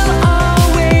will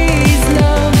always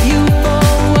love you for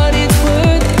what it's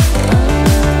worth.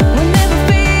 We'll never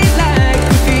fade like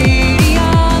graffiti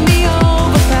on the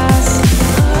overpass.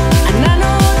 And I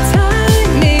know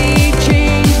time may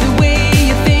change the way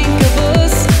you think of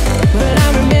us, but I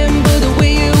remember the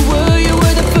way you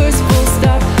were the first full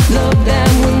stop, love that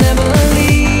will never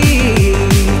leave.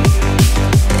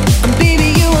 And baby,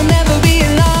 you will never be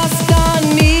lost on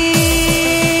me.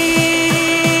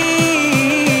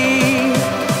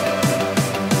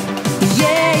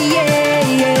 Yeah, yeah,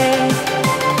 yeah.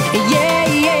 Yeah,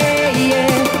 yeah,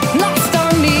 yeah. Lost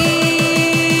on me.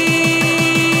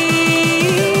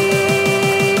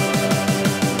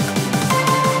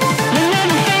 We'll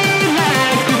never fade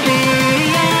like graffiti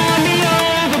on the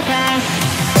overpass.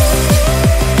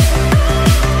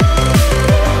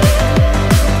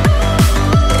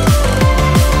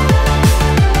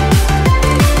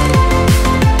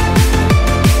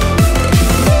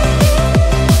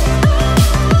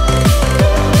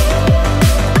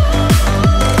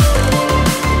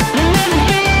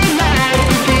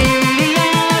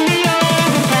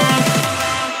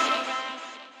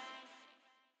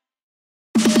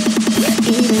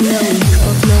 Even though we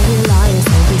both know we're liars,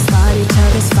 and we start each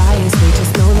other's fires, we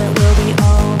just know that we'll be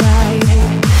alright.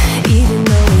 Even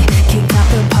though we kicked out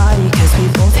the party, cause we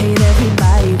both hate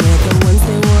everybody, we're the ones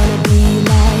they wanna be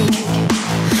like.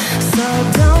 So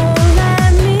don't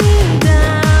let me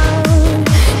down,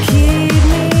 keep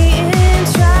me in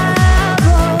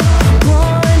trouble.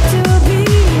 Want to be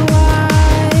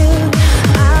wild,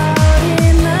 out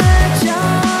in the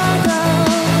jungle.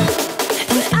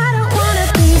 And I don't wanna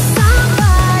be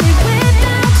somebody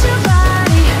without your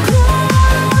body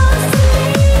close to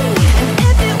me. And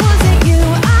if it wasn't you,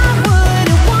 I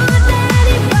wouldn't want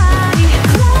anybody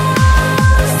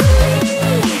close to me.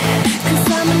 'Cause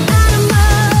I'm an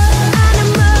animal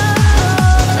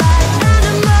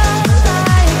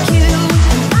like you.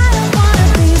 And I don't wanna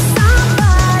be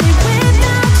somebody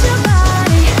without your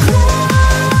body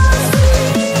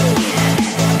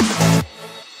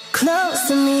close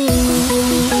to me.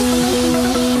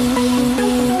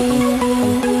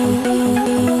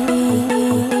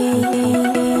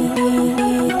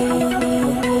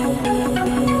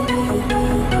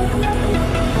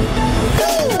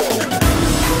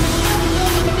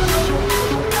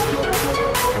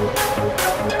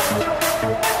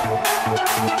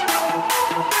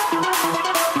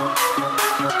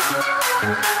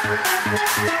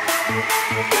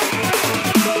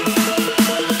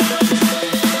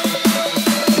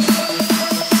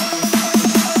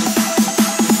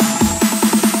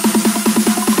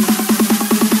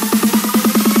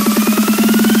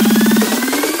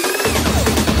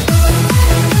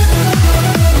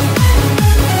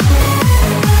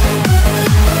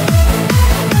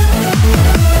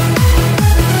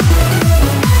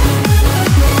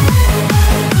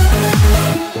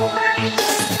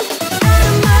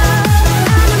 Animal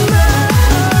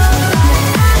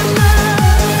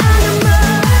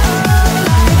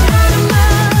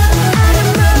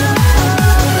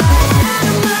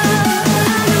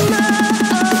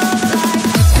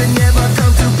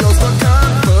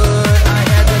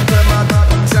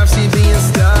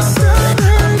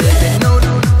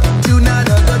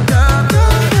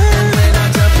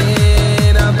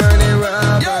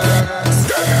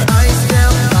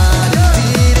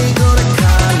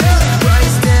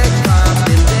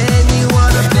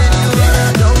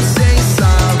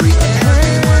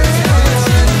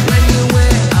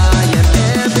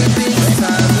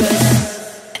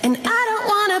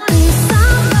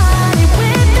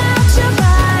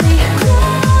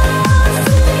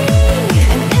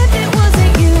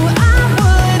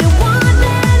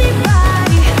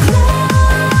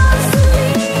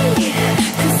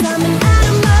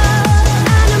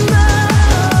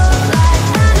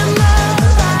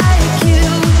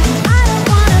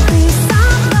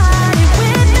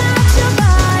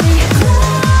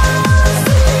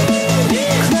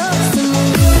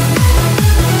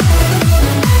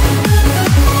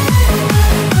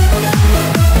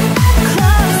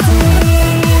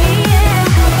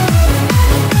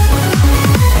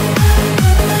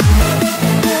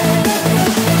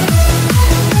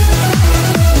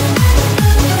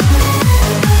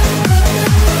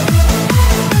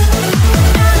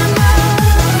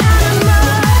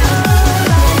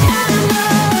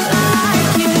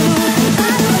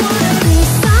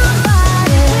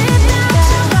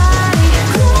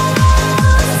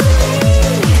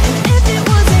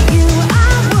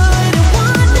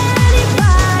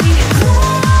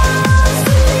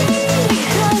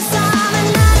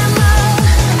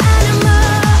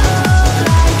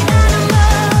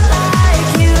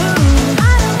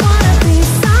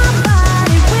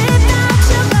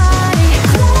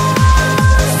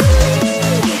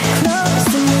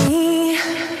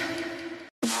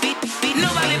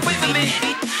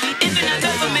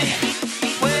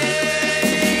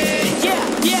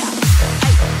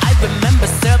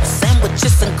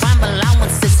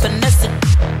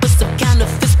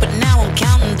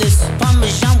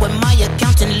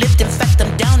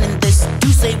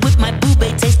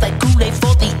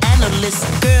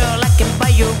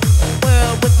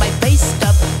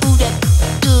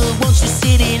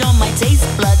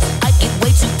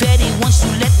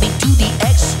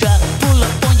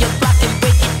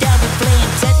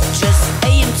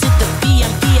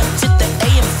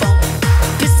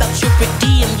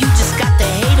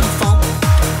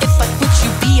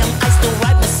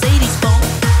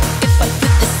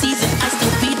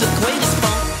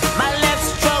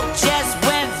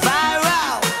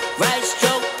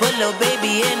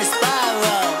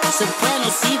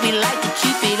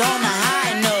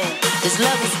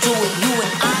it, you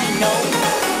and I know.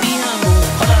 Be humble,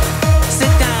 hold up,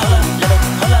 sit down,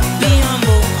 hold up, be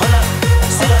humble, hold up,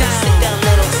 sit down,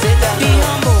 little, sit down, be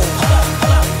humble, hold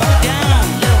up, down,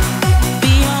 little,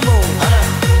 be humble, hold up,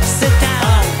 sit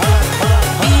down,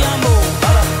 be humble,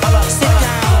 sit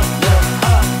down, little,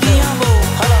 be humble,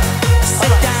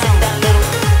 sit down, little,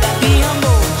 be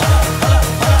humble,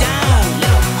 down,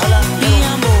 little, be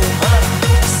humble,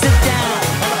 sit down.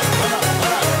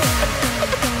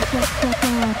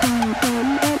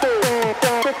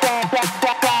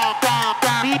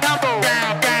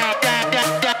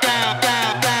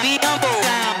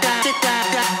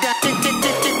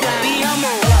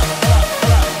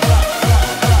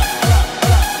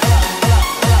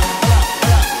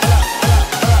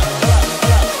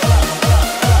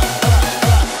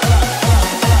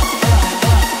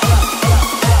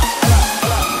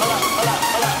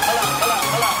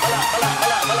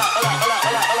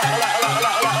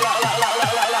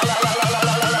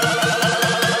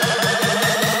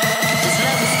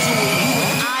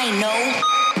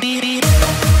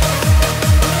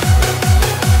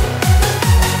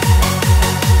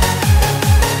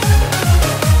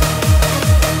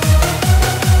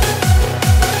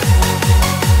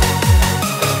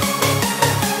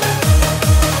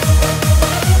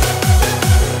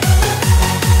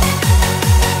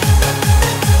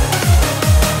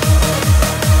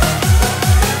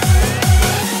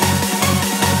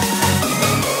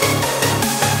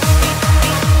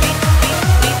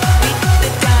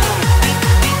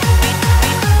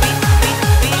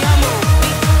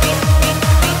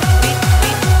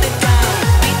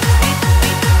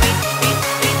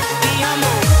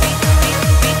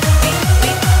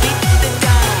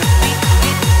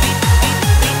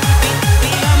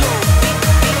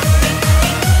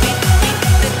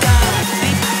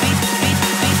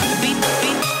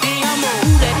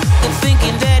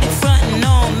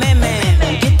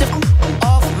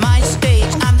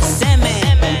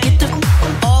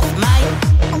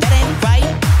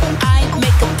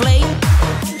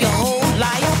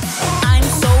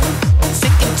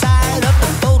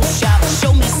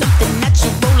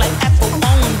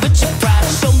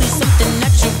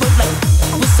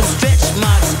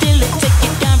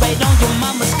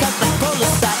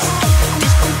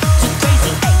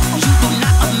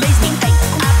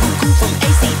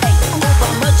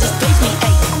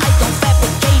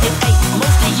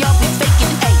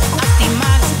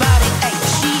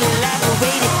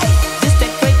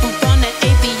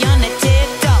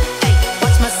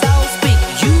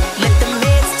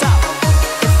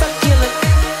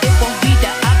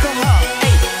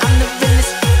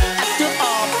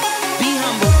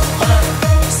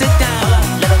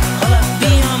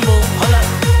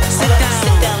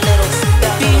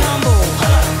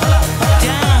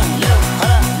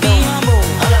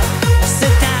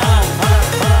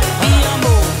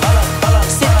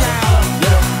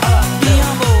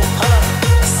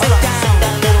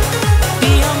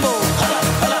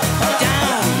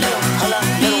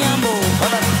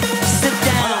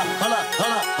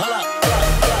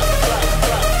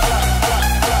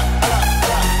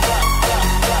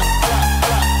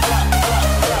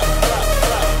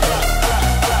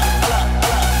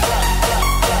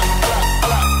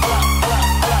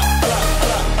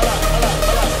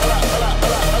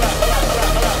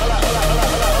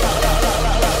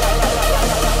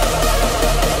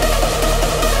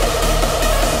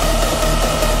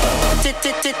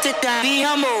 Be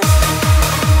humble.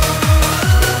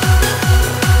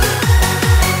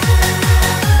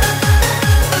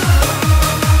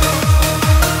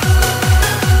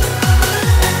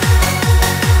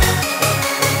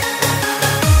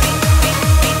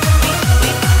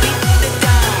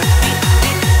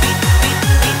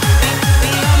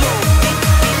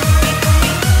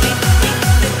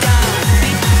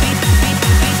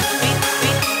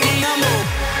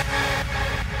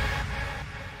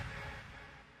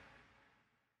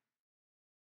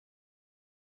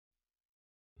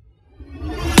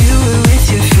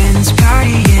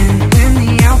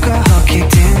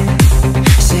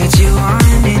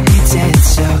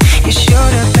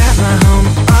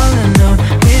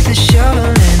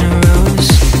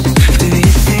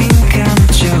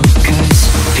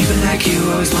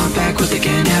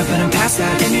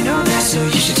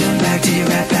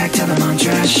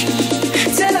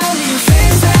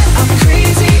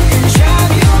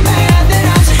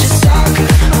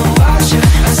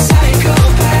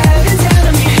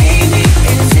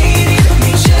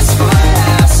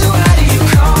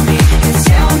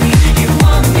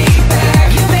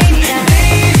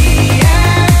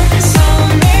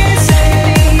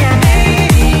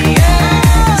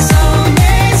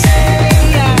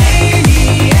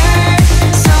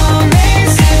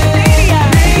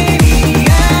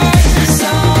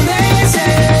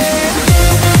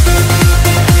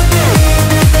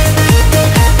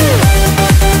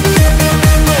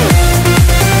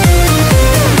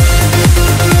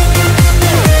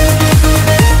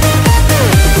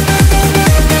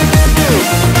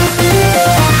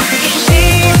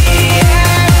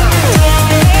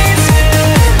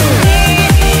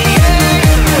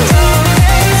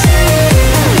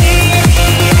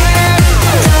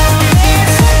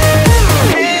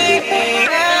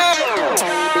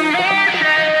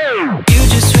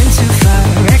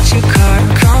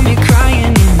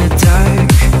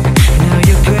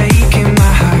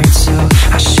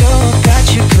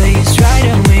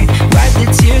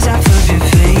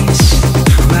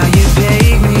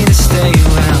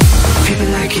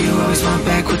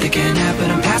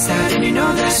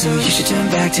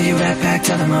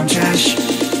 tell them I'm trash.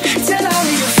 Tell all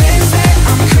of your friends that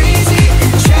I'm crazy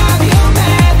and drive you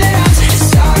mad, that I'm a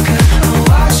stalker, a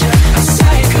watcher, a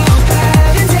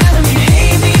psychopath, and tell them you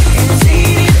hate me and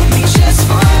dated me just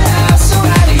for love. So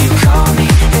why do you call me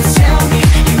and tell me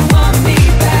you want me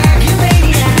back? You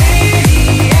maniac,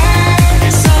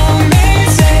 so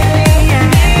many say,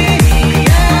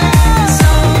 maniac,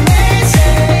 so many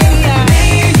say,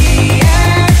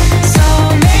 maniac,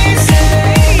 so many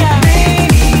say,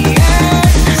 maniac,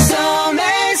 so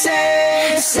many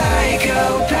say,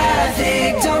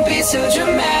 psychopathic. Don't be so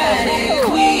dramatic.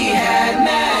 We had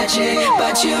magic,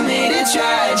 but you made it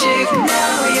tragic.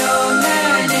 Now you're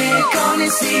manic.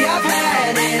 Honestly, I've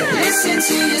had it. Listen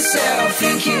to yourself.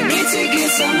 Think you need to get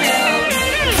some help.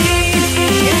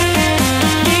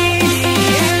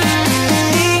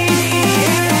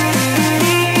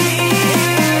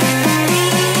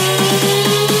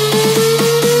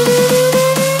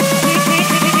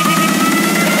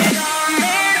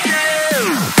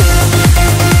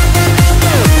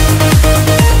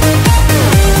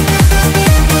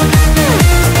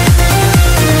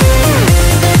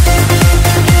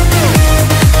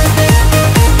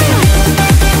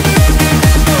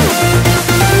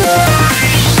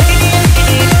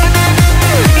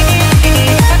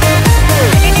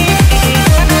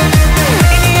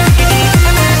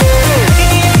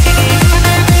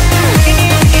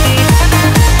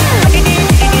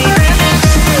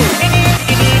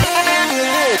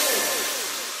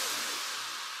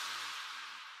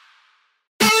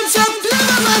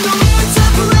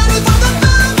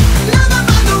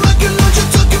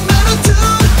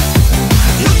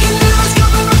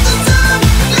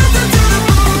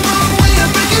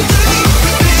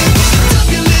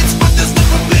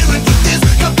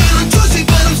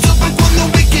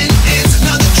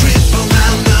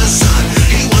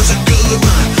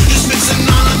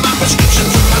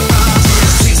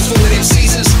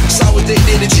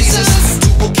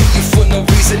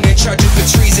 Charge it for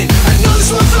treason. I know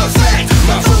this one for a fact.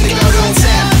 My phone nigga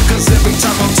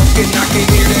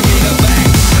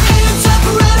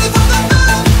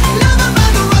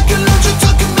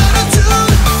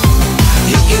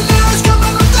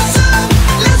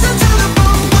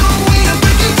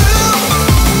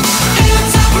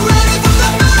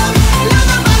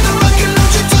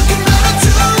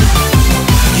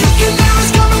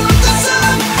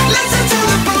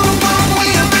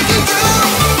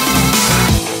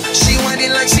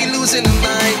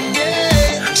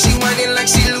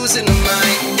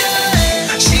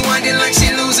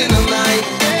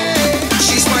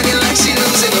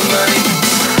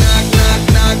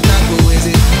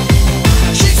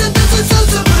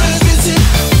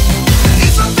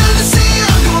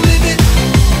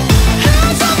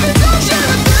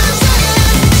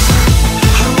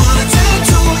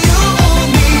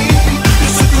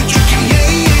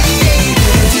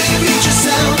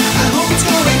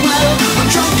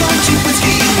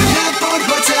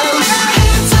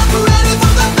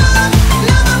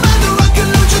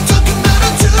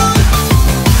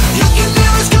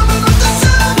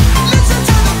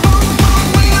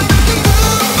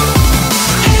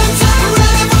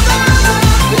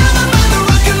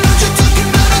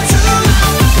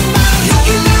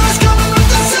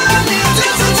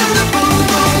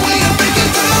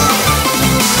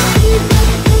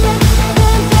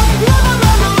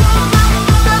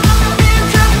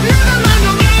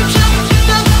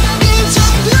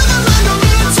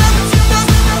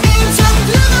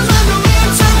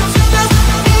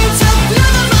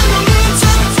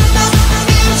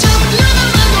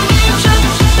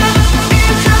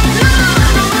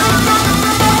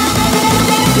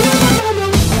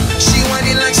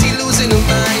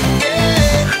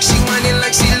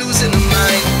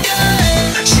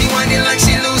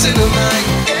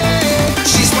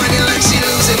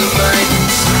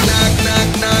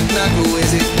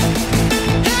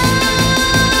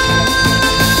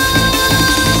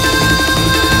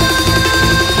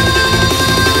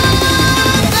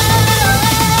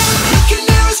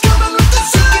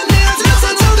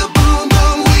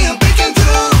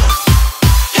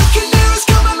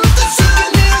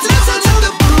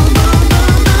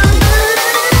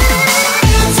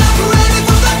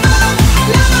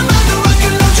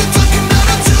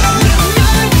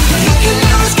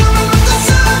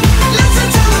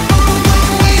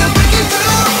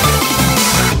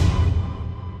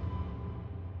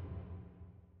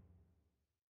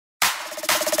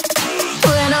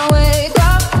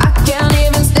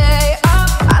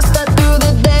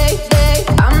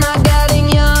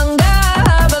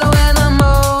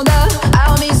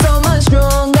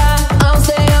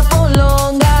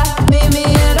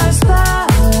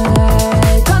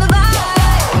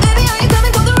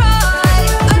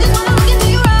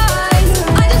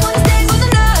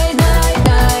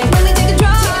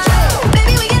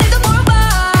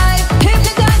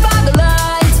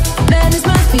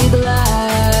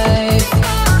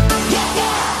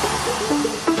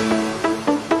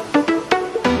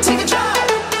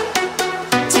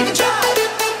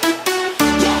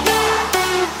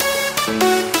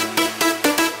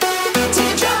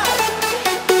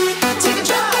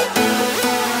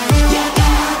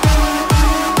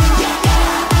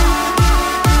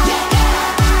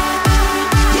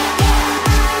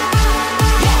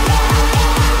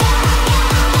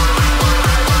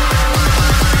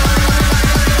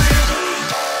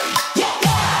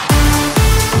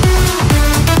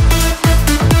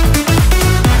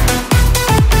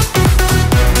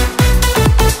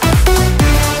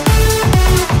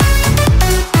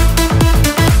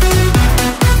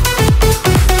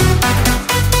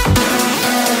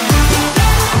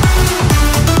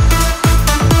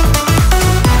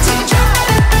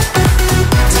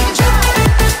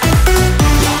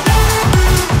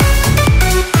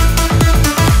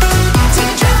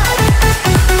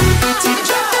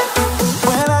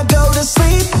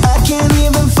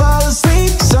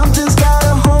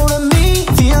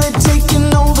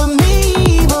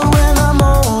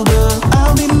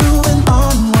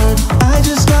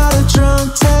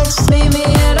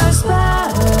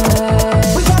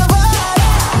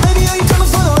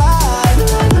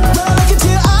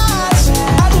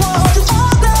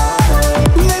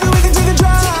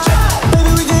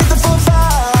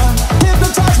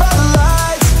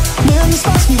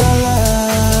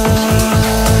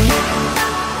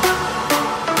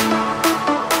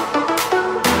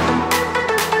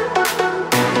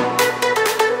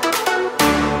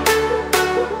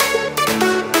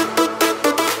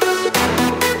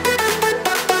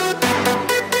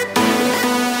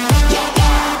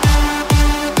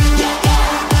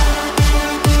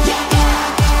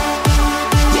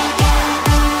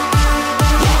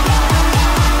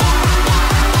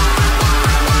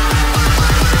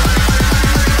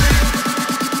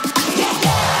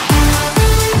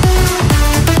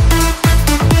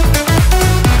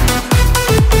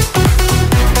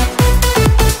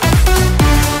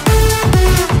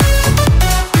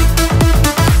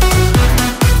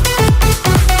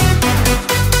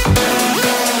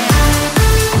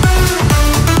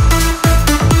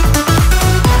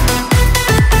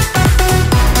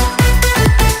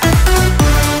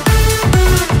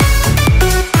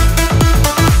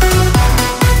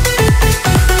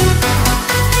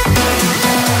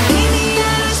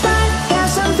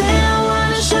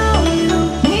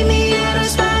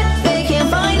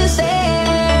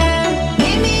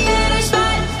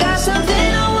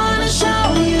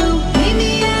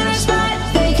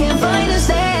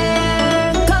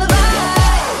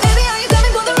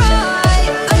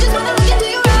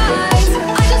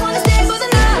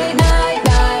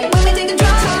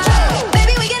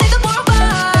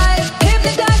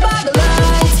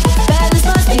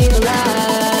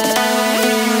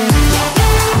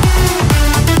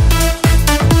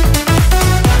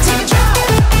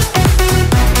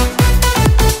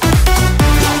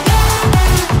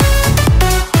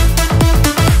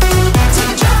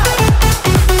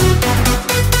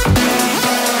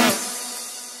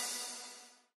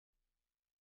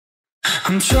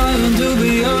trying to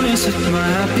be honest with my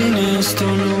happiness.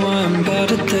 Don't know why I'm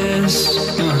bad at this.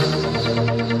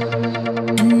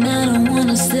 And I don't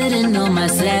wanna sit in all my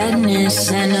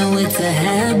sadness. I know it's a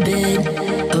habit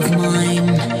of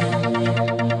mine.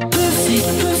 Perfect,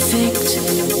 perfect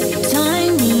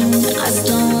timing. I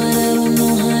still would ever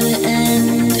know how to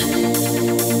end.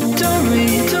 Don't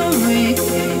remind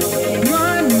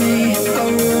me. I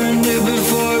ruined it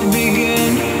before it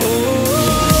began.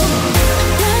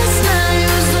 Last night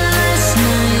was the last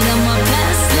night of my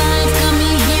past life. Got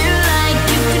me here like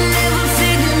you could never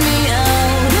figure me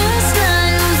out. Last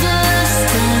night was the last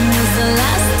time, was the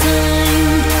last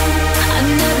time. I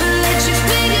never let you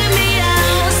figure me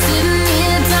out. Sitting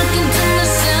here talking to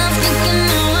myself, thinking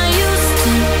how I used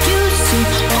to.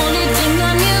 Only thing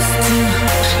I'm used to.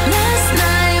 Last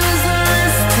night was the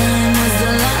last time, was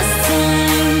the last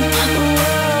time.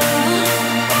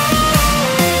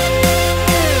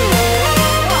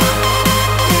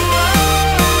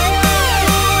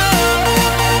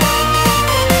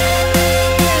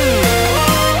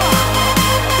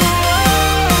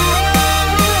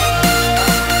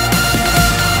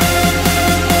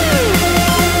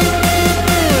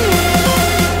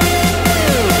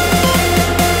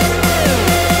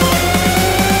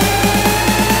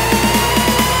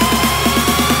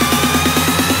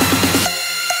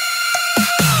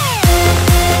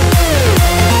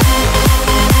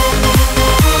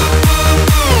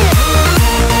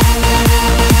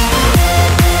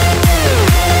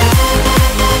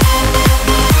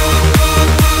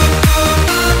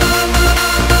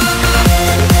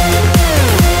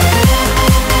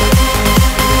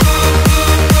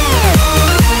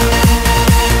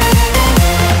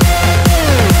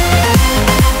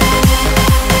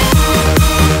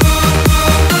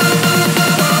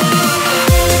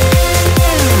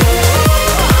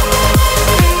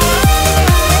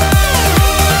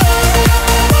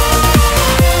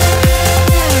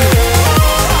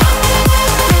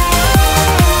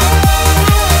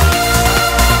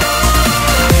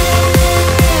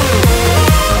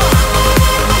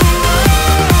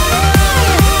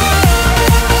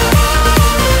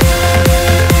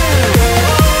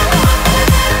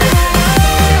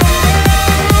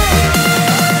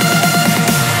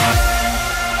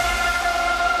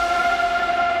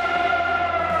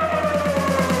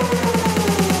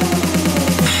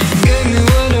 Gave me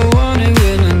what I wanted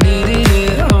when I needed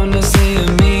it. Honestly, I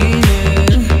mean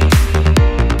it.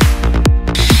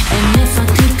 And if I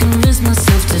could convince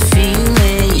myself to feel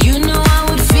it, you know I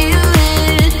would feel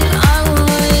it. I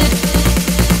would.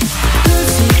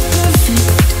 Perfect, perfect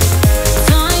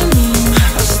timing.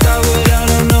 I start what I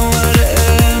don't know how to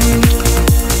end.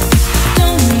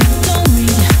 Don't remind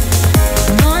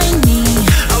me.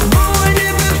 I ruined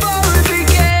it before it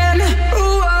began.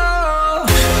 Ooh,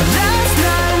 last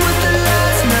night was the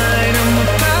last night of my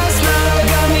past life.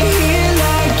 Got me here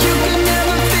like you could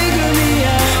never figure me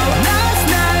out. Last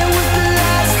night was the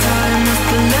last time, was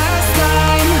the last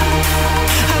time.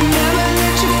 I never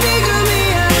let you figure me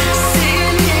out.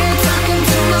 Sitting here talking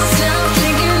to myself,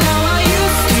 thinking how I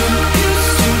used to.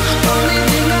 Only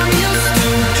thing I'm used to.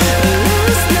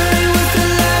 Last night was the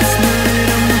last night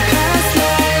of my past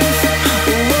life.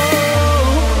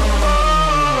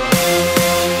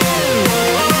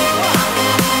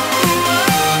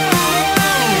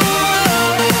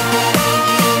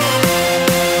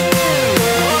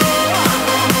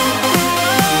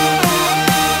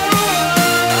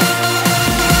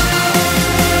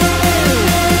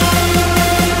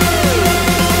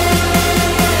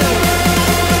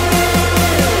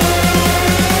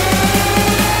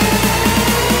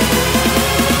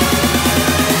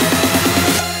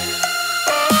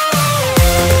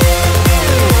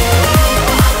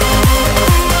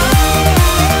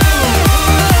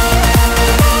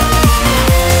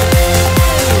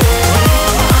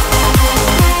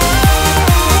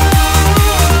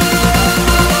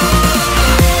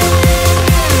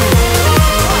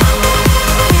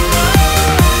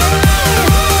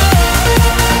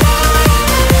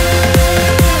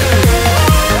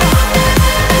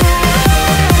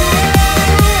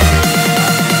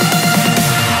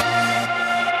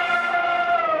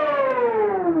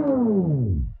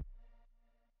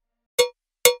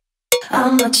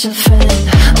 I'm not your friend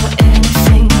or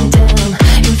anything, damn.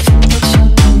 You think that you're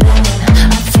the man,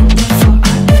 I think therefore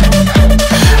I am.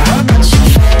 I'm not your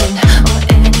friend or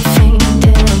anything,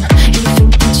 damn. You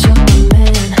think that you're the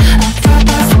man, I think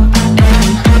therefore I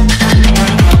am.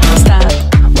 Stop,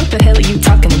 what the hell are you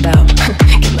talking about?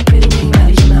 Get my pretty name out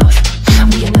of your mouth.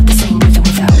 We are not the same with and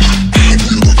without.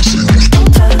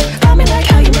 Don't talk about me like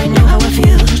how you might know how I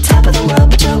feel. Top of the world,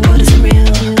 but your world isn't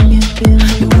real.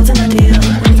 Your world's an ideal.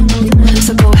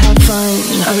 So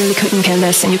really couldn't care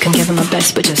less, and you can give him my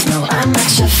best, but just know I'm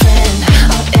not your friend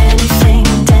or anything,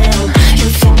 damn. You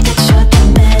think that you're the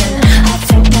man, I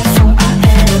think therefore I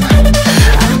am.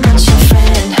 I'm not your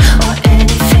friend or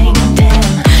anything,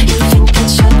 damn. You think that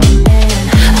you're the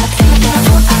man, I think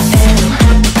therefore I am.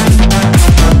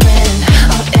 Friend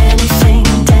or anything,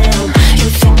 damn. You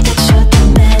think that you're the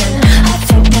man, I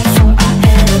think therefore I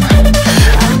am.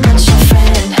 I'm not your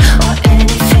friend or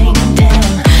anything,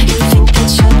 damn. You think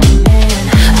that you're the man,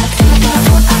 I think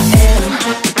therefore I am.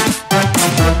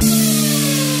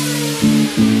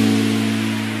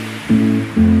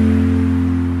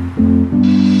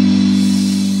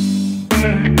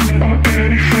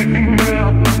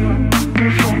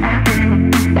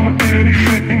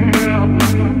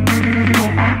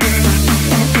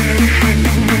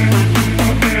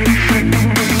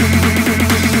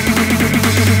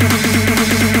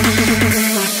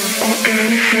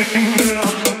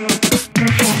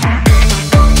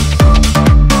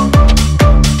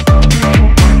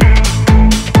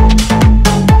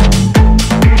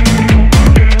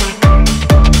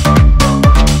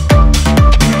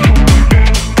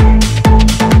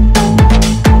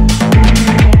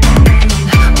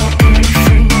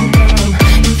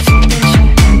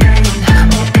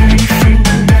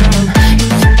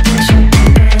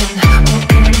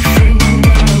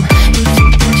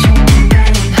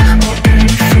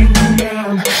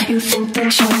 You think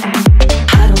that you're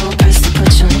I don't want press to put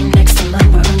your name next to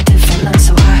mine. We're on different lines,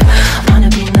 so I wanna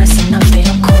be nice enough. They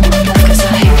don't call me love, cause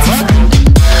I hate to find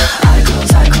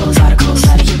articles.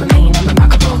 How do you remain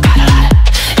unremarkable? Got a lot of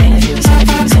interviews.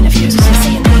 When you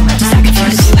say your name, I just act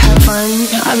confused. You have fun,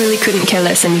 I really couldn't care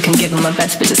less, and you can give them my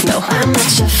best, but just know I'm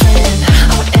not your friend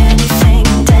or anything,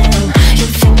 damn. You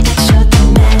think that you're the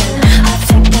man, I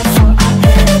think therefore I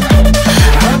am.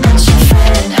 I'm not your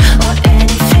friend or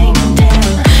anything,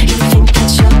 damn. You think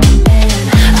that you're the man,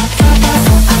 I think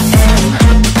therefore I am.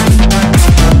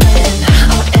 Friend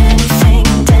or anything,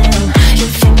 damn. You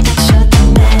think that you're the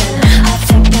man, I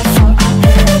think therefore I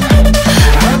am.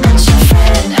 I'm not your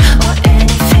friend or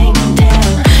anything,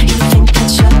 damn. You think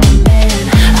that you're the man,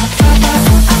 I think therefore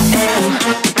I am.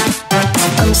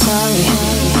 I'm sorry,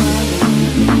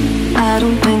 I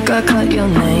don't think I caught your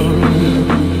name.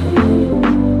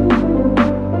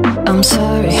 I'm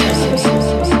sorry,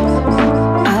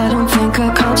 I don't think I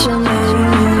caught your name.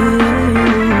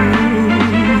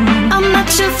 I'm not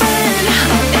your friend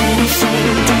or anything,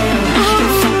 damn. You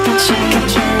think that you're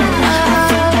the man, I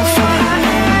think therefore I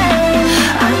am.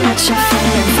 I'm not your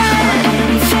friend or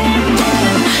anything,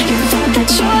 damn. You think that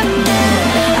you're the man,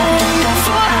 I think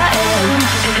therefore I am.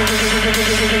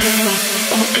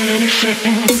 Or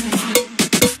anything.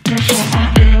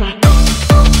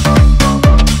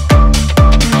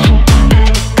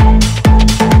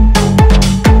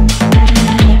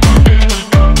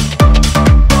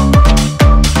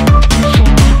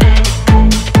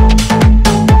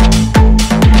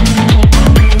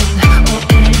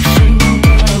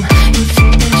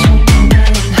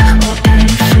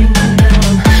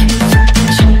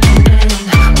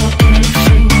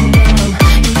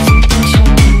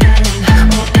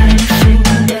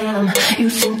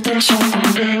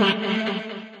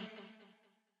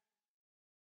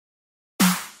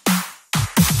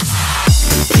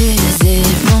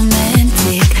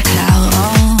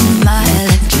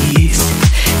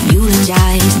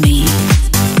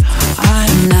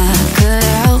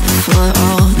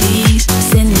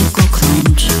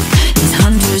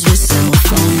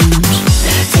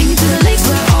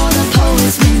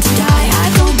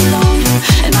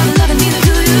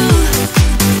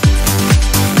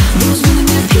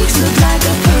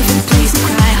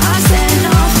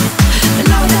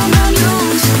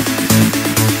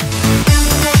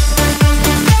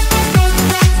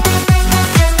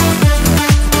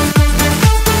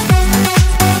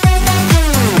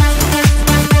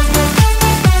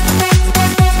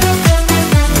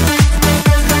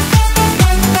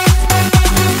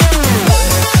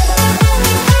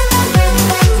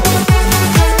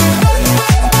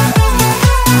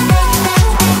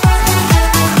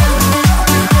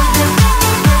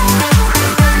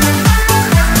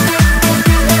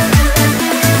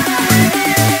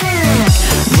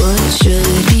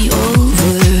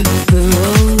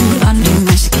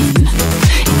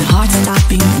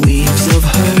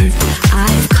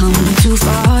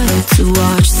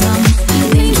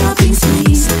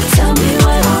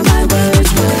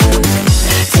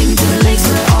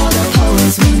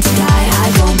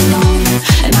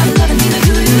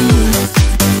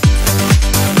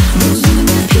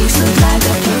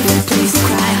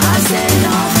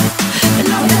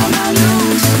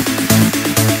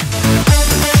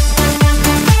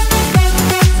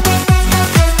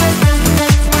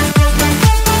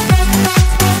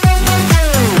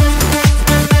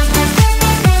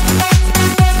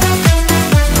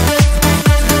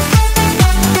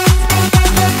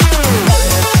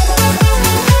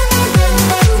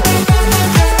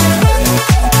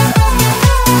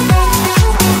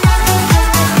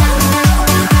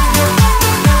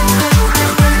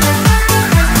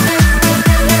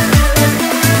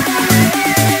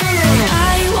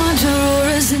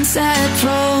 that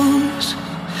flows.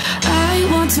 I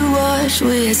want to watch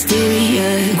wisteria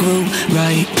grow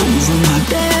right over my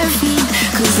bare feet,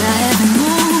 'cause I haven't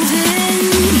moved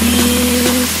in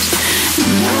years.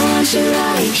 And I want you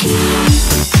right here,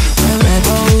 where red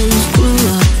rose grew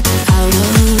up out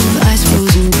of ice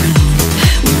frozen ground,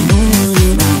 with no one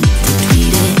around to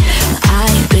tweet it. I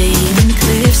bathe in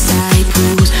cliffside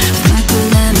pools with my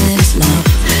calamitous love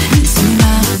and some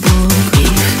Malibu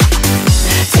grief.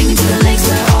 Take me to the lakes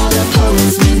where all the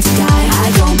poets meant to die. I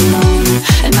don't belong,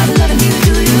 and my beloved neither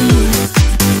do you.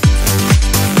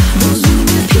 Those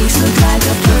moving peaks look like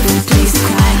a perfect place to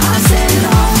cry. I said it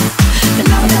all, but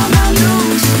not without my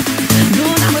lose. No,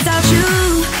 not without you.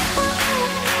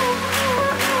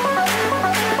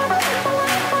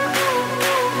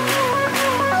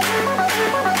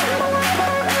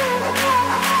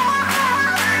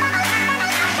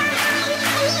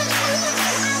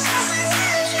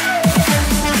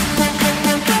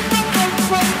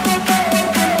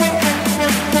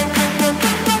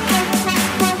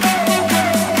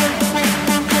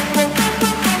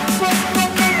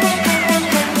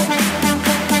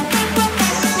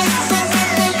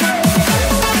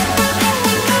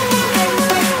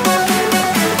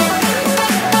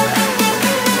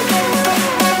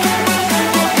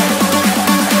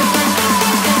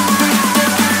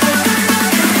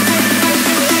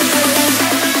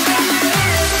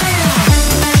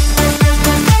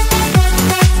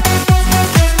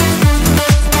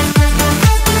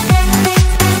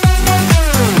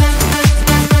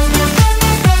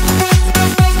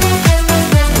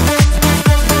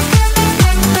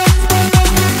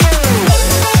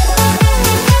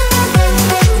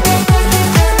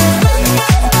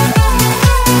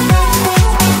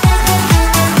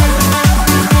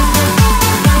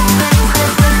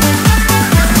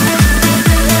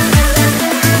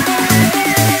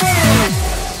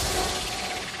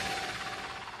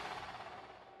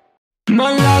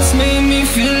 My loss made me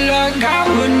feel like I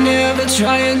would never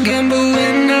try again, but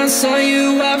when I saw you,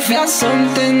 I felt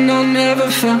something I never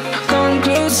felt. Come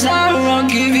closer, I'll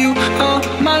give you all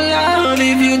my love.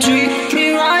 If you treat me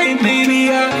right, baby,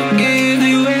 I'll give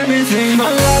you everything.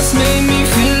 My loss made me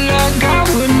feel like I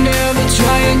would never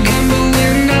try again, but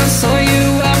when I saw you,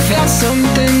 I felt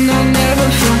something I never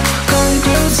felt. Come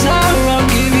closer, I'll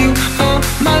give you all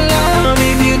my love.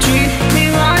 If you treat me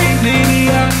right, baby,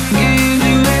 I'll give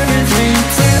you everything.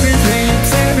 It's everything,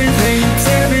 it's everything, it's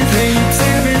everything, it's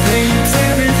everything, it's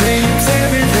everything, it's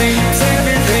everything, it's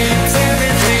everything, it's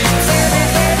everything, it's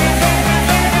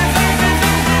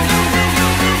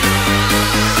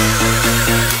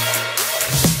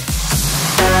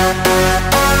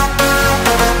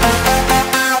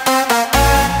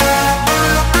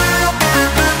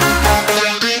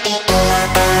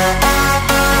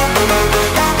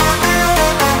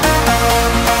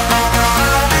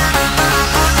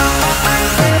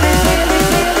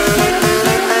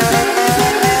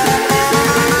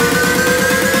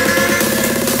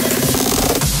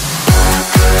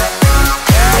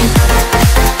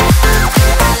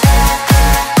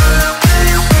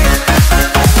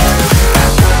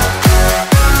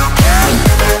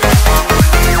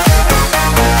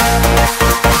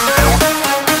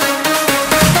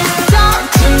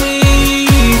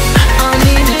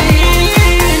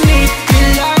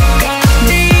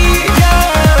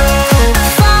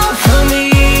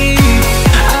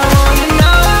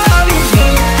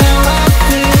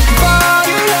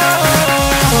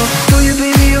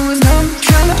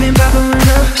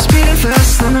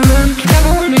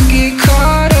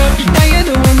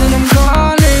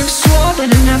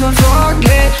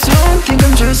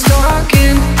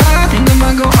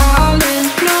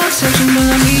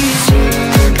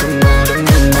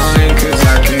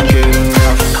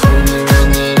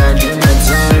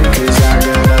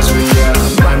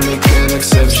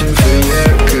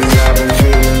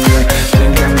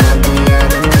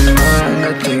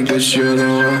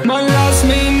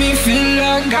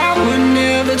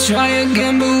try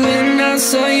again, but when I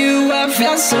saw you, I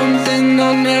felt something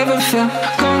I never felt.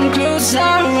 Come closer,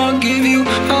 I'll give you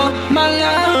all my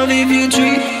love. If you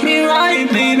treat me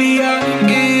right, baby, I'll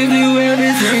give you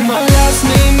everything. My last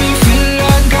made me feel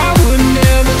like I would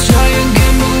never try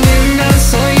again, but when I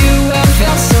saw you, I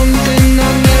felt something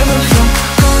I never felt.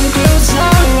 Come closer,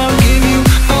 I'll give you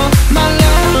all my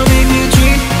love. If you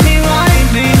treat me right,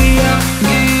 baby, I'll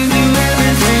give you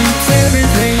everything. It's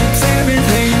everything, it's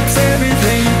everything, it's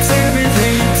everything, it's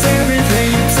everything, it's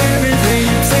everything, it's everything,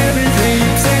 it's everything,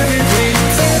 it's everything,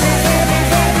 it's everything.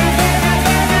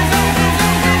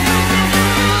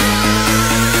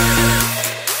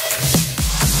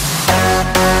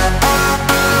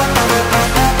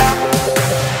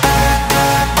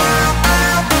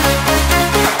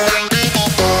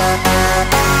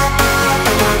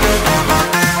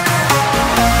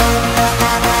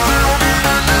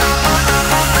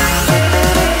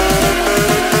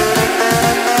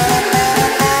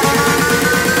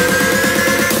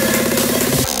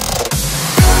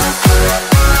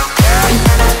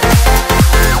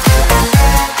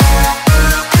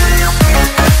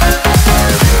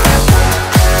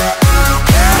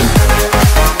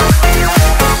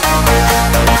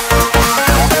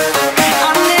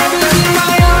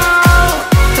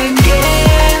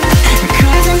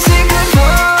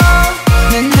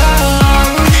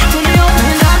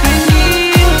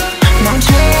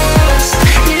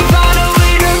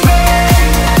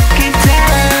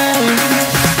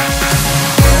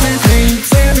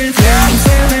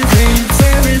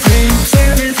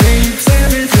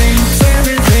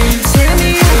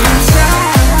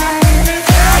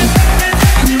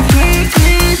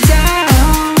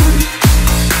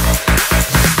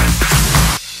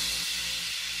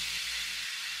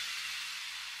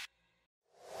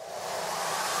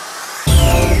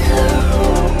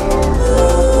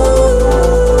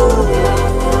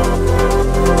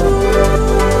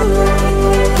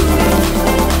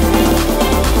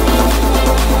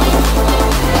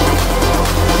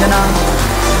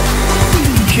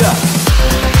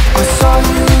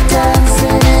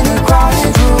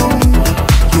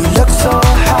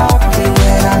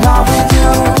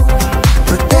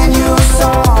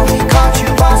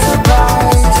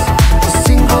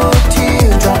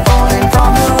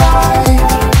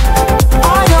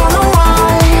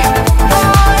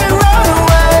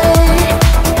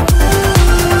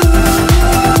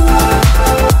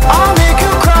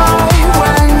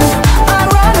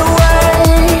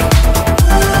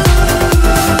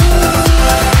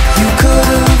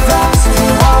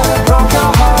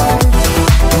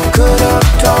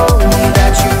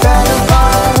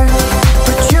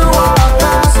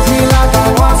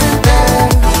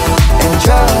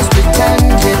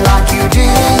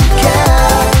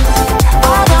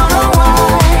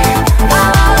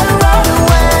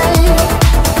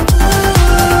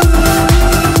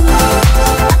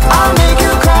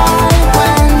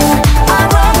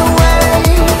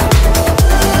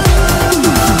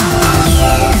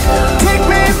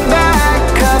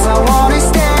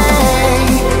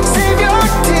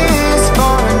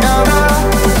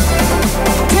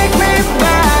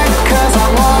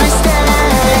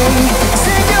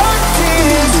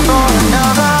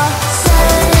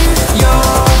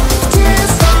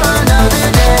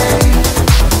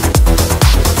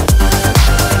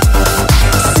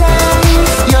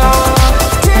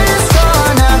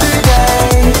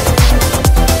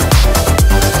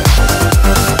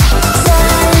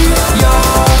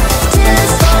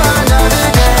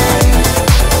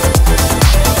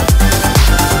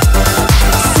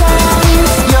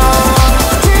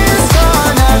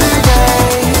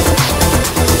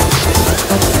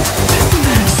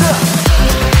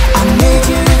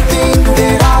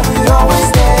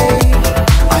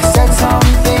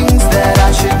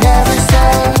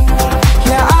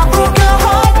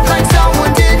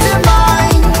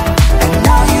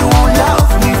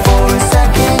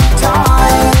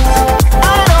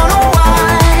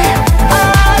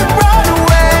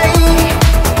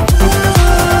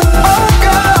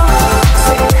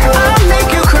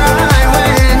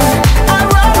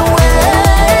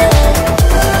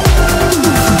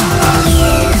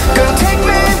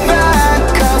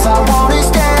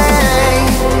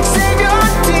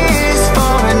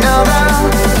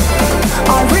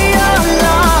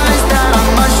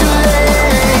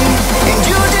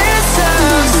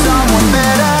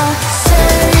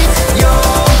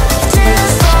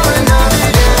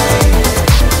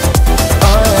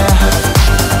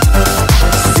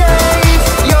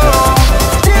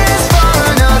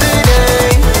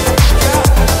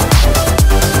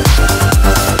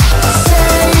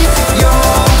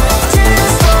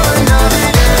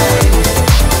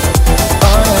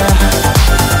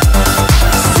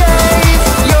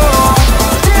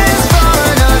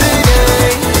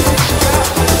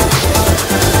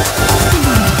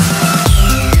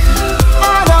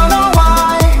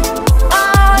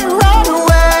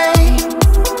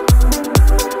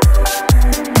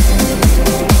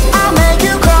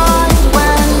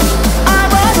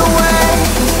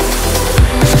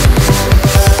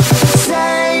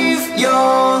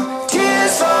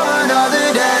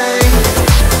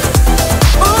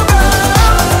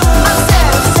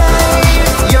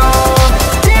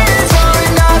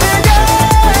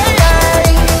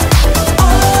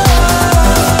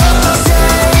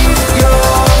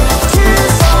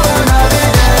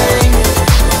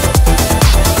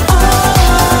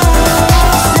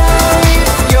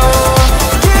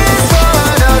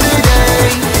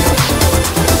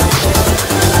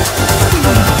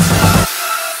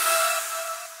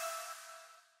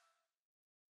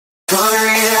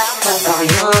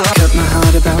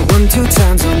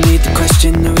 Sometimes I need to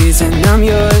question the reason I'm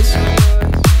yours.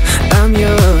 I'm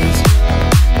yours.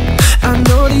 I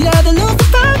know the other love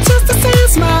about just the same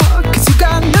smile, 'cause you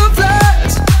got no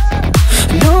flaws,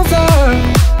 no flaws.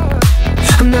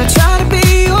 I'm not trying to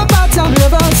be your part-time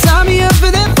lover. Sign me up for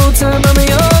that full-time, I'm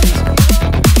yours,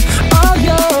 all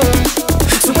yours.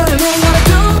 So what a man gotta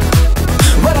do,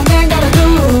 what a man gotta do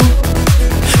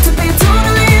to be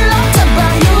totally locked up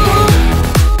by you?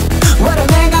 What a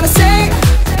man gotta say,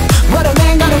 what a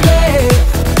man gotta pay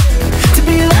to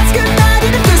be last good night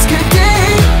in the first good day?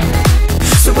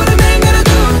 So what a man gotta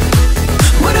do,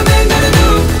 what a man gotta do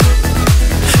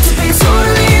to be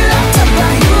totally locked up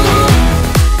by you?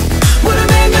 What a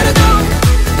man gotta do,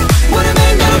 what a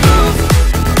man gotta prove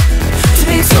to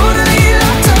be totally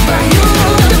locked up by you?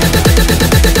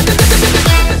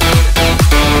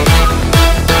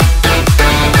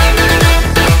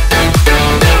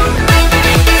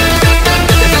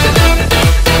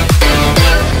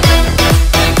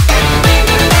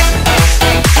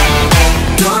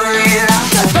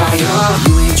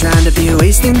 You ain't trying to be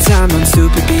wasting time on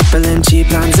stupid people and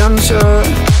cheap lines, I'm sure,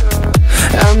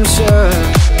 I'm sure.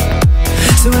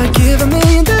 So I give $1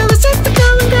 million just to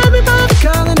come and grab me by the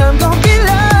collar, and I'm gon' be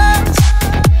lost,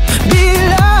 be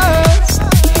lost.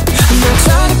 I'm not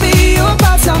trying to be your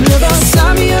part-time lover.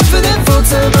 Sign me up for that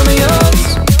full-time, I'm yours,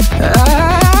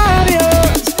 I'm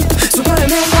yours. So what a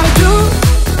man gotta do,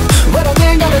 what a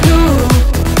man gotta do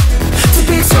to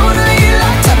be totally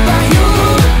locked up by you?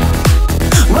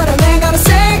 What a man gotta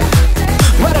say,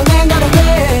 what a man gotta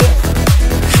pay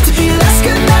to be last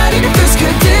good night in the first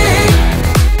good day?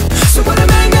 So what a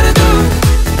man gotta do,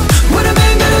 what a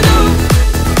man gotta do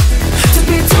to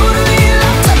be totally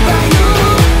locked up by you?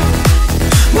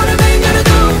 What a man gotta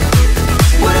do,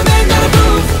 what a man gotta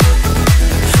prove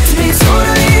to be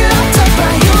totally locked up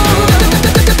by you?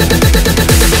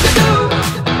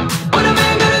 What a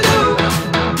man gotta do,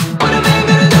 what a man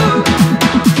gotta do,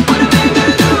 what a man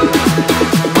gotta do,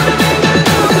 what a man gotta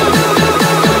do?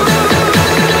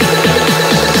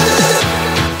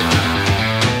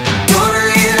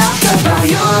 Totally locked up by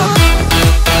you.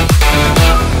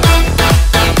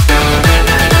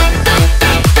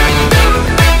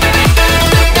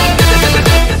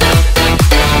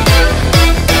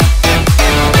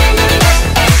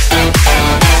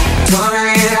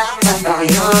 Totally locked up by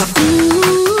you.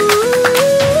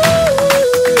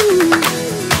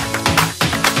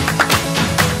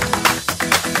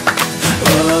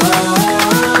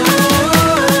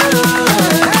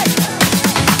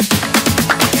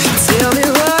 Tell me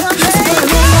what a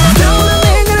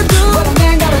man gotta do, what a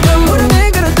man gotta do, what a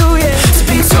man gotta do, yeah, to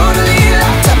be totally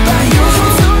locked up by you.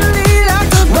 Totally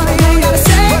locked up. What a man gotta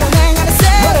say, what a man gotta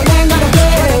say, what a man gotta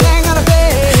pay, what a man gotta pay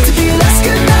to be last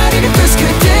good night in the first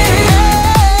good day?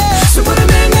 So what a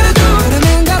man gotta do, what a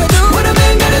man gotta do, what a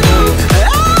man gotta do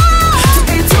to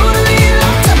be totally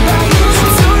locked up by you?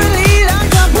 Totally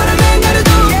locked up. What a man gotta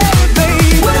do, yeah, baby.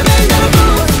 What a man gotta do,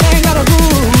 what a man gotta do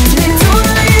to be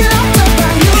totally locked up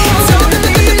by you?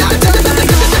 Totally locked up by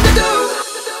you.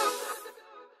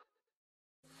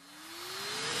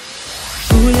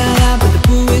 Ooh la la, but the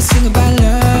boo is sing about